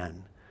of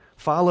Man.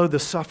 Follow the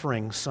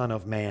suffering Son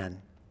of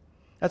Man.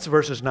 That's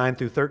verses 9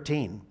 through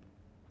 13.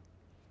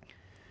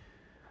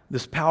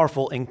 This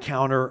powerful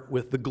encounter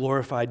with the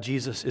glorified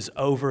Jesus is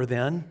over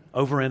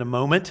in a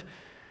moment,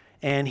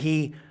 and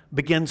he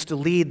begins to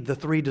lead the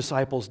 3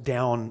 disciples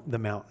down the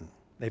mountain.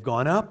 They've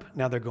gone up,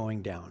 now they're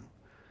going down.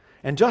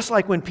 And just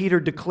like when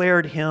Peter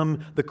declared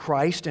him the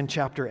Christ in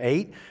chapter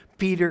 8,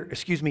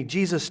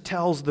 Jesus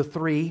tells the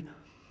 3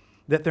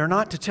 that they're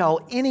not to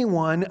tell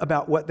anyone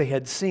about what they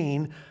had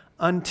seen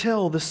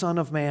until the Son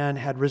of Man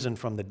had risen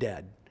from the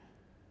dead.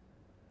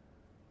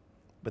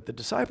 But the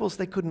disciples,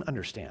 they couldn't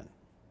understand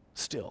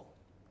still.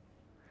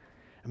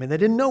 I mean, they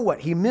didn't know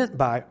what he meant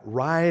by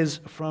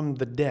rise from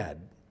the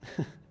dead.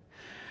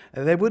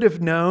 They would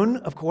have known,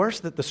 of course,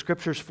 that the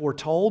Scriptures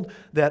foretold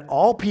that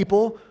all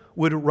people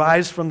would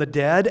rise from the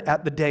dead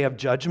at the day of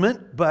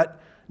judgment,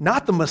 but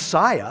not the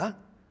Messiah.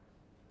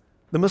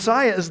 The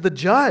Messiah is the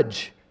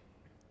judge.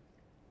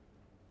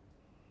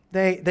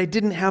 They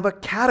didn't have a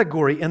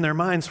category in their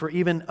minds for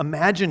even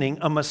imagining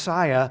a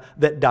Messiah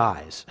that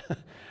dies.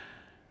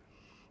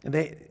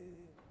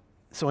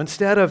 So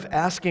instead of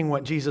asking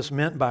what Jesus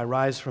meant by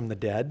rise from the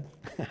dead,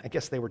 I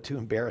guess they were too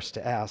embarrassed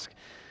to ask,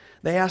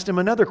 they asked him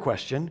another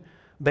question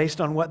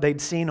based on what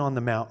they'd seen on the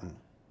mountain.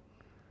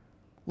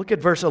 Look at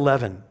verse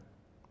 11.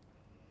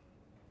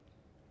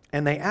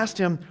 And they asked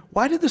him,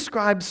 why did the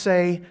scribes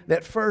say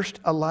that first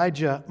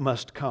Elijah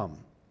must come?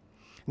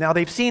 Now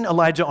they've seen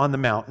Elijah on the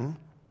mountain,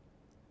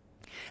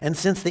 and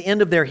since the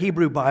end of their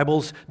Hebrew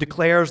Bibles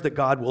declares that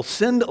God will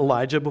send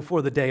Elijah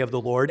before the day of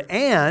the Lord,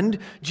 and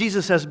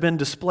Jesus has been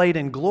displayed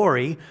in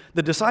glory,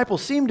 the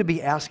disciples seem to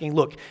be asking,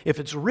 look, if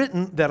it's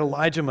written that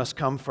Elijah must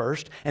come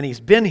first, and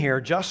he's been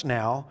here just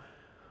now,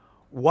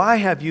 why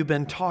have you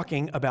been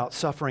talking about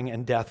suffering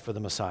and death for the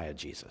Messiah,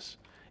 Jesus?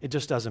 It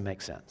just doesn't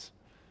make sense.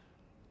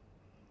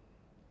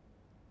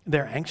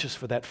 They're anxious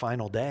for that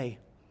final day.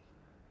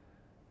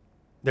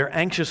 They're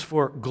anxious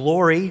for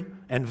glory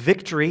and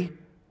victory.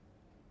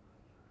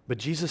 But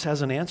Jesus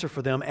has an answer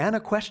for them and a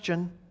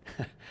question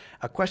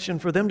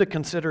for them to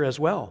consider as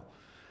well,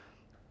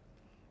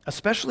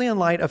 especially in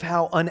light of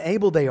how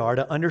unable they are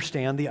to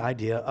understand the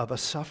idea of a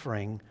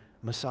suffering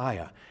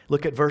Messiah.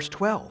 Look at verse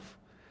 12.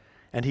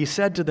 And he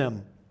said to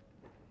them,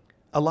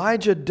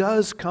 Elijah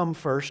does come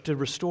first to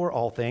restore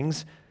all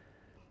things.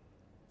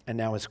 And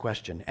now his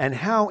question. And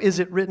how is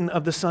it written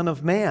of the Son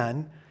of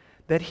Man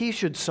that he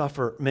should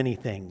suffer many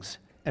things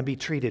and be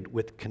treated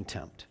with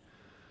contempt?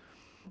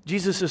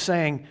 Jesus is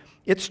saying,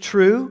 it's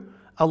true,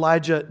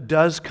 Elijah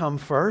does come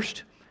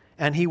first,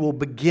 and he will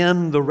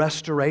begin the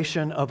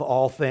restoration of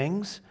all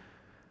things.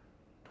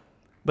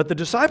 But the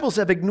disciples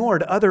have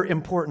ignored other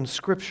important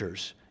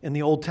scriptures in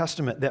the Old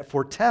Testament that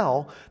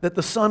foretell that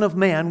the Son of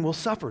Man will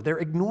suffer. They're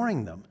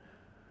ignoring them.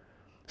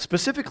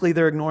 Specifically,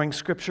 they're ignoring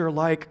scripture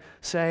like,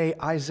 say,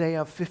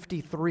 Isaiah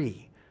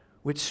 53,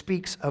 which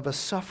speaks of a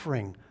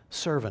suffering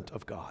servant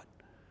of God.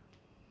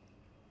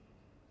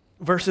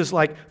 Verses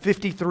like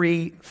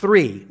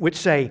 53:3, which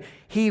say,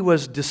 "He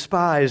was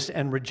despised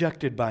and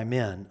rejected by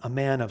men, a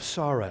man of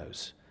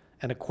sorrows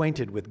and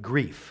acquainted with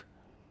grief."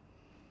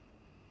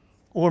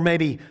 Or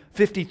maybe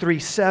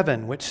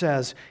 53:7, which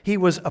says, "He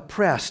was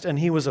oppressed and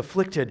he was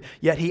afflicted,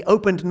 yet he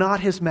opened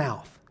not his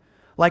mouth.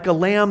 Like a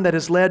lamb that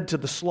is led to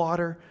the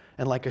slaughter,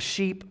 and like a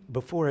sheep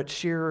before its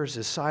shearers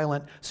is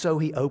silent, so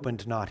he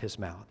opened not his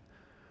mouth."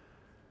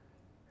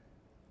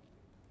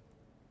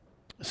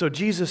 So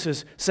Jesus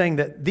is saying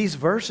that these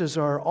verses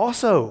are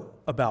also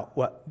about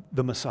what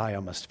the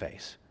Messiah must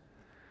face.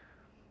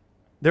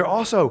 They're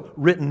also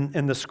written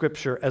in the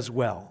Scripture as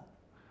well.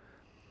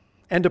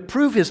 And to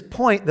prove his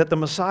point that the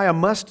Messiah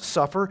must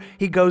suffer,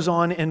 he goes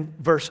on in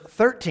verse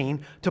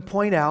 13 to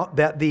point out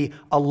that the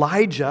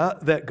Elijah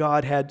that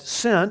God had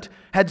sent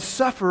had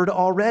suffered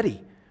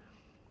already.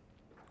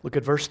 Look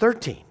at verse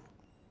 13.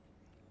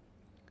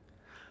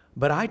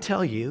 "But I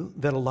tell you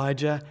that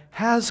Elijah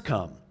has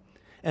come,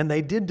 and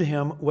they did to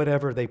him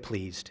whatever they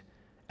pleased,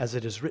 as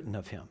it is written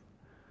of him."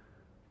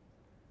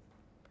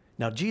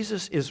 Now,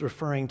 Jesus is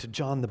referring to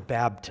John the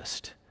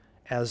Baptist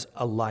as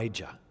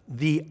Elijah,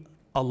 the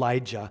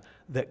Elijah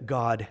that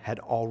God had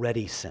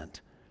already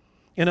sent.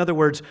 In other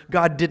words,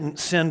 God didn't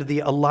send the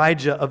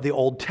Elijah of the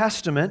Old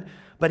Testament,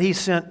 but he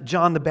sent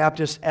John the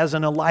Baptist as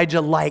an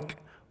Elijah-like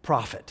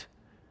prophet.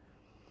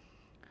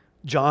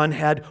 John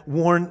had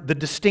worn the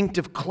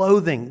distinctive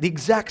clothing, the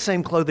exact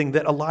same clothing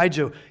that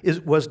Elijah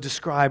was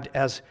described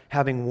as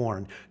having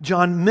worn.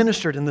 John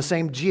ministered in the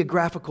same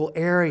geographical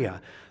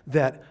area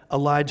that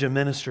Elijah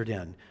ministered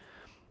in.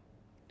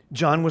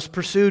 John was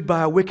pursued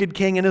by a wicked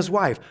king and his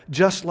wife,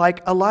 just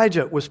like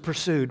Elijah was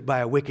pursued by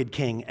a wicked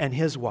king and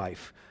his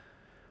wife.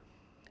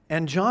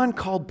 And John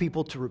called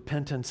people to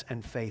repentance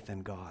and faith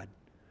in God,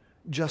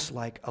 just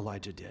like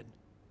Elijah did.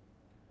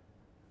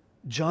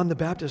 John the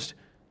Baptist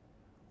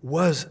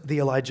was the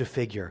Elijah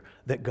figure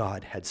that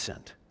God had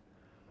sent.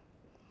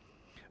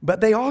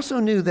 But they also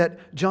knew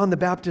that John the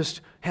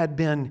Baptist had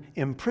been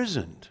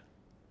imprisoned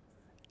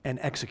and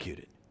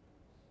executed.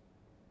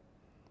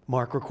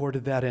 Mark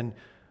recorded that in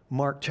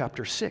Mark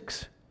chapter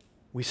 6.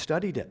 We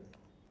studied it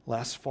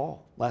last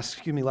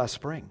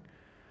spring.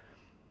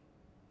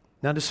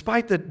 Now,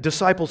 despite the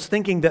disciples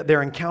thinking that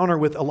their encounter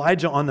with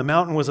Elijah on the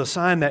mountain was a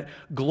sign that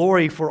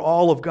glory for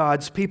all of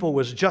God's people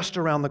was just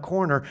around the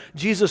corner,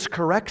 Jesus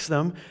corrects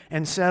them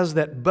and says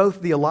that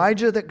both the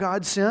Elijah that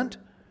God sent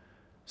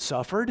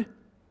suffered,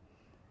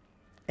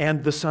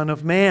 and the Son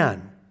of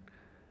Man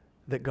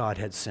that God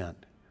had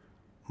sent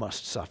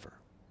must suffer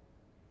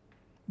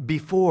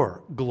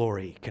before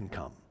glory can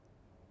come.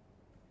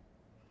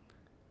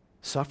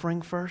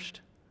 Suffering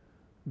first,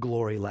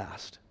 glory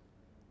last.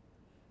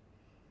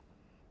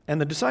 And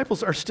the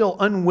disciples are still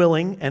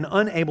unwilling and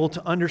unable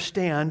to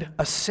understand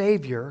a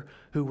Savior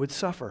who would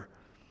suffer.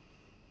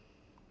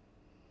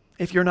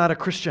 If you're not a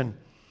Christian,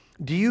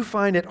 do you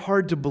find it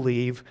hard to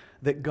believe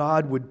that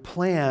God would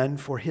plan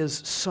for His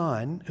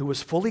Son, who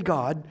was fully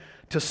God,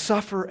 to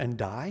suffer and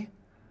die?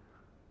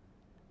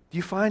 Do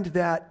you find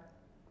that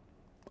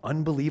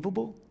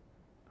unbelievable?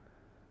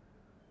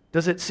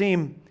 Does it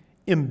seem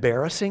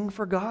embarrassing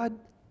for God?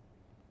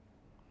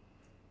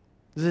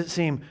 Does it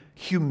seem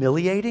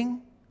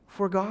humiliating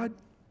for God?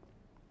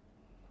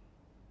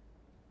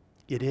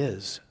 It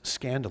is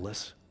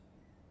scandalous,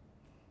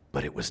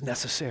 but it was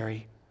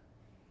necessary.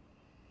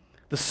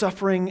 The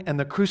suffering and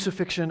the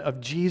crucifixion of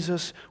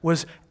Jesus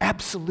was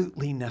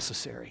absolutely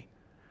necessary.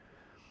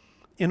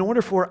 In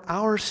order for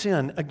our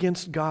sin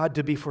against God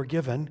to be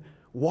forgiven,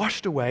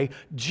 washed away,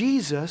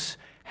 Jesus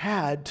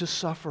had to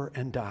suffer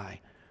and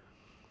die.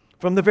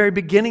 From the very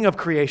beginning of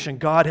creation,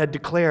 God had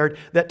declared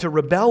that to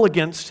rebel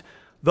against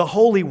the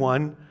Holy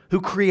One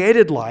who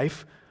created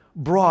life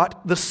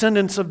brought the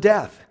sentence of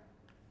death.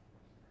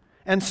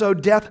 And so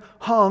death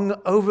hung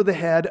over the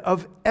head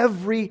of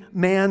every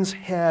man's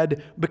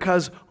head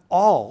because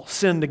all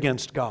sinned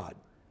against God.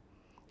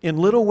 In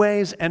little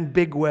ways and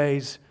big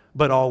ways,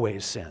 but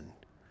always sinned.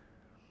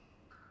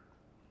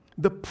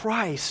 The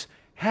price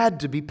had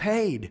to be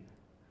paid.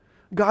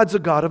 God's a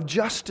God of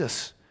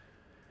justice.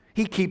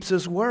 He keeps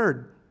His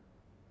word.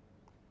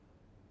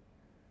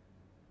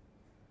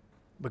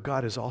 But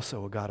God is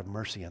also a God of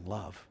mercy and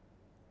love.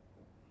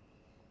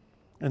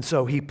 And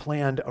so He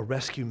planned a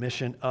rescue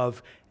mission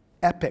of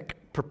epic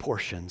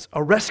proportions,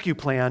 a rescue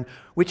plan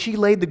which He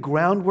laid the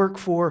groundwork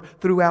for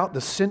throughout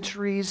the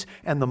centuries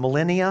and the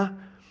millennia.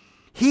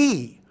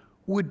 He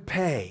would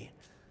pay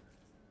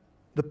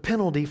the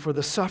penalty for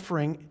the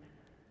suffering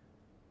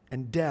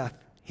and death.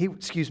 He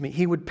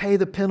would pay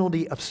the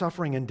penalty of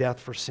suffering and death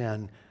for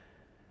sin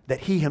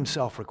that He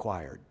Himself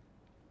required.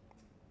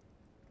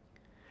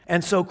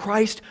 And so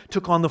Christ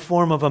took on the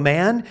form of a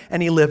man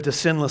and He lived a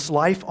sinless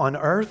life on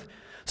earth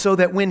so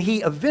that when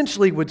he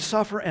eventually would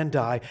suffer and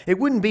die, it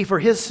wouldn't be for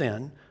his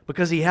sin,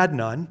 because he had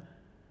none.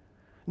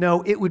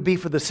 No, it would be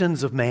for the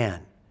sins of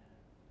man.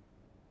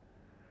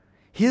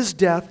 His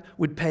death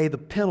would pay the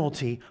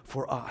penalty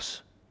for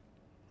us.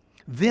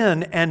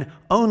 Then and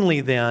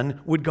only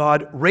then would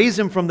God raise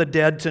him from the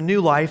dead to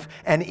new life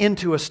and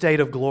into a state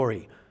of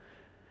glory.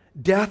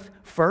 Death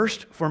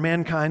first for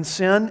mankind's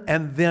sin,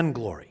 and then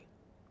glory.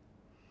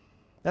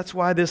 That's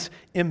why this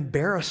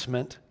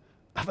embarrassment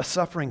of a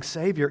suffering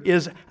Savior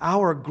is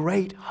our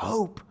great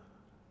hope.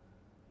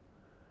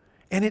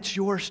 And it's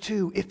yours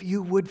too, if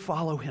you would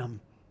follow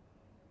him.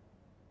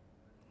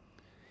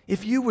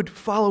 If you would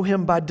follow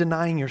him by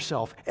denying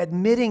yourself,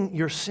 admitting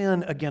your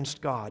sin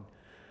against God,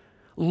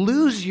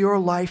 lose your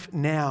life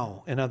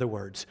now, in other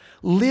words.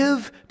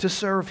 Live to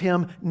serve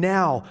him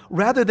now,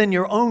 rather than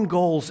your own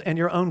goals and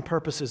your own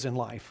purposes in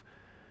life,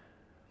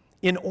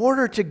 in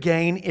order to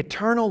gain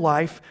eternal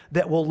life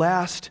that will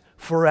last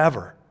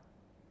forever.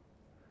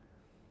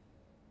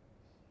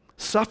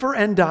 Suffer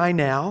and die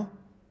now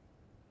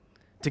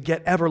to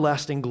get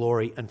everlasting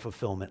glory and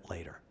fulfillment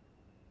later.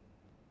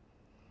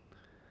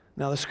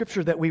 Now, the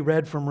scripture that we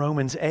read from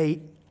Romans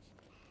 8,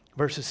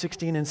 verses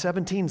 16 and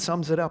 17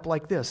 sums it up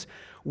like this.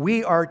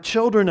 We are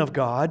children of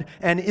God,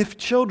 and if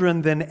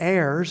children, then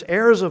heirs,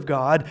 heirs of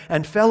God,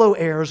 and fellow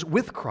heirs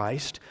with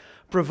Christ,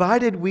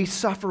 provided we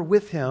suffer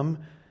with him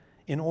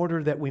in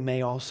order that we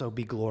may also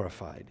be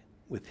glorified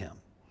with him.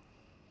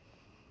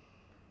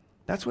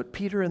 That's what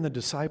Peter and the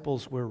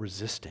disciples were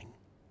resisting.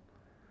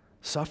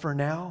 Suffer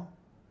now,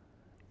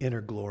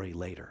 enter glory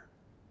later.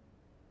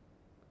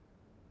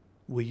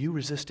 Will you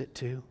resist it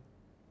too?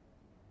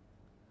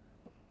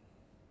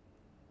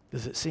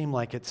 Does it seem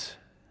like it's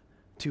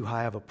too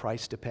high of a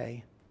price to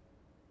pay?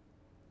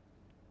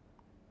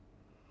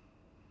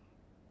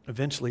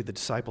 Eventually, the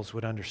disciples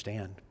would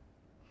understand.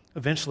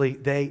 Eventually,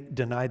 they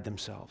denied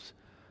themselves,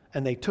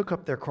 and they took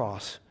up their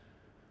cross,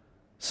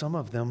 some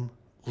of them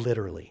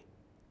literally.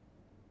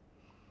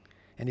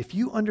 And if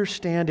you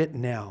understand it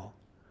now,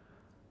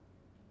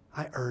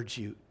 I urge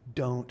you,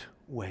 don't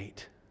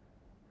wait.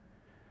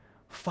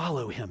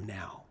 Follow him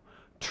now.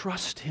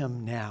 Trust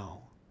him now.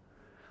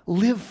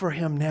 Live for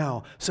him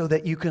now so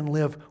that you can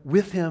live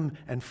with him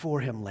and for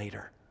him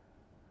later.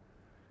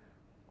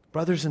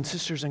 Brothers and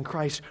sisters in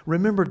Christ,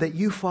 remember that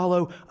you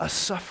follow a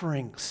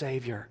suffering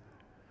Savior.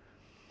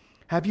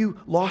 Have you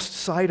lost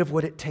sight of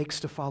what it takes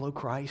to follow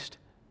Christ?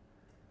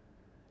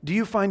 Do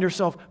you find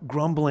yourself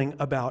grumbling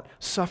about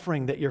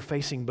suffering that you're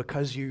facing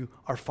because you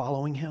are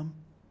following him?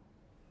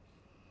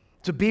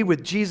 To be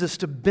with Jesus,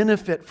 to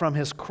benefit from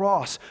his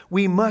cross,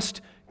 we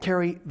must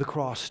carry the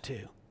cross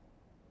too.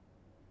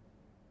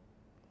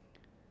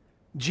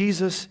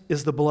 Jesus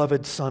is the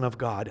beloved Son of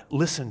God.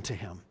 Listen to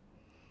him.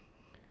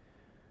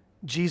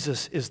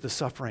 Jesus is the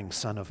suffering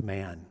Son of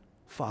Man.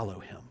 Follow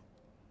him.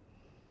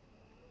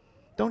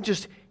 Don't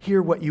just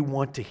hear what you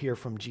want to hear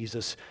from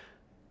Jesus.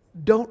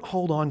 Don't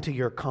hold on to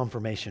your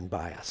confirmation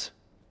bias.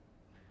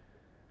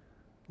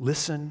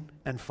 Listen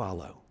and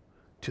follow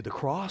to the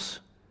cross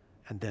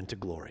and then to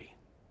glory.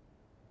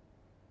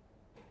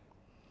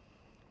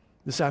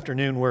 This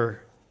afternoon, we're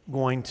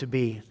going to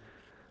be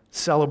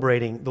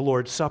celebrating the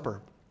Lord's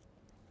Supper.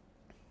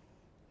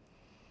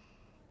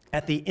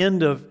 At the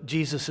end of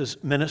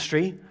Jesus'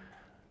 ministry,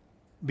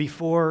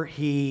 before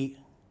he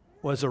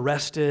was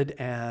arrested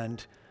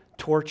and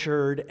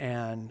tortured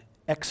and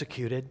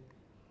executed,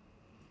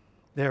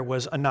 there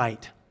was a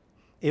night.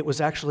 It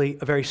was actually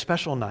a very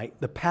special night,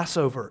 the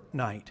Passover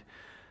night,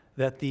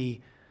 that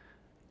the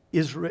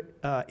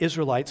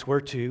Israelites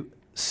were to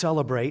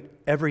celebrate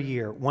every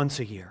year, once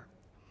a year.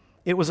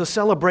 It was a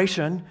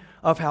celebration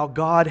of how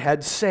God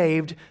had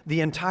saved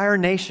the entire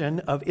nation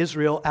of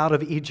Israel out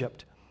of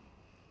Egypt.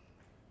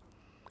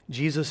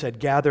 Jesus had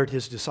gathered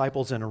his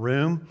disciples in a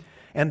room,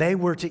 and they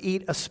were to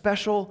eat a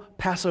special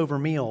Passover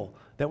meal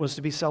that was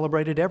to be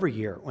celebrated every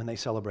year when they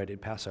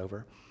celebrated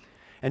Passover.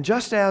 And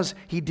just as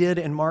he did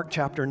in Mark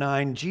chapter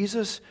 9,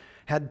 Jesus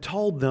had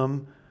told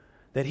them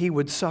that he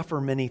would suffer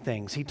many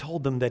things. He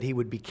told them that he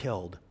would be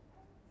killed,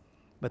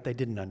 but they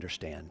didn't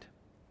understand.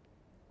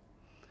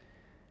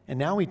 And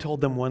now he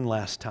told them one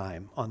last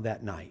time on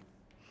that night.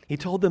 He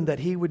told them that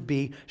he would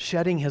be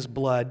shedding his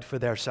blood for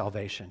their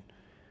salvation,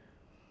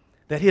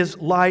 that his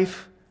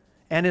life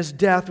and his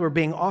death were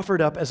being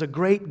offered up as a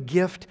great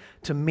gift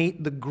to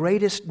meet the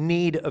greatest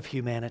need of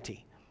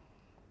humanity.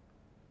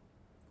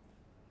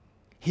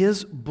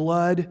 His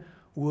blood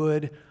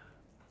would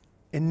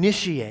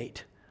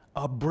initiate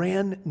a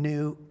brand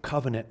new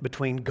covenant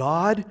between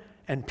God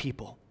and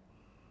people.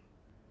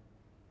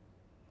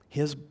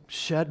 His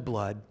shed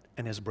blood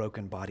and his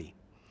broken body.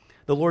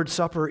 The Lord's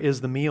Supper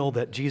is the meal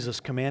that Jesus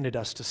commanded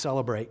us to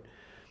celebrate,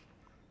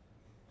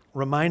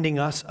 reminding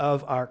us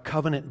of our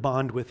covenant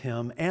bond with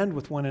him and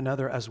with one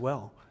another as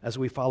well as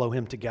we follow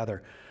him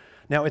together.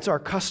 Now, it's our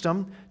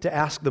custom to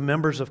ask the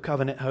members of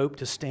Covenant Hope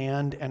to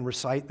stand and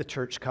recite the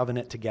church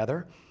covenant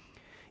together.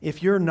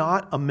 If you're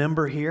not a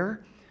member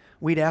here,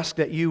 we'd ask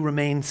that you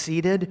remain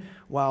seated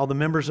while the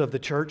members of the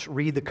church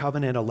read the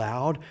covenant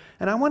aloud.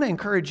 And I want to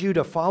encourage you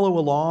to follow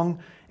along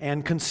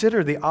and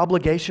consider the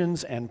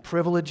obligations and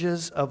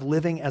privileges of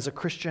living as a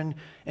Christian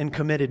in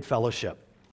committed fellowship.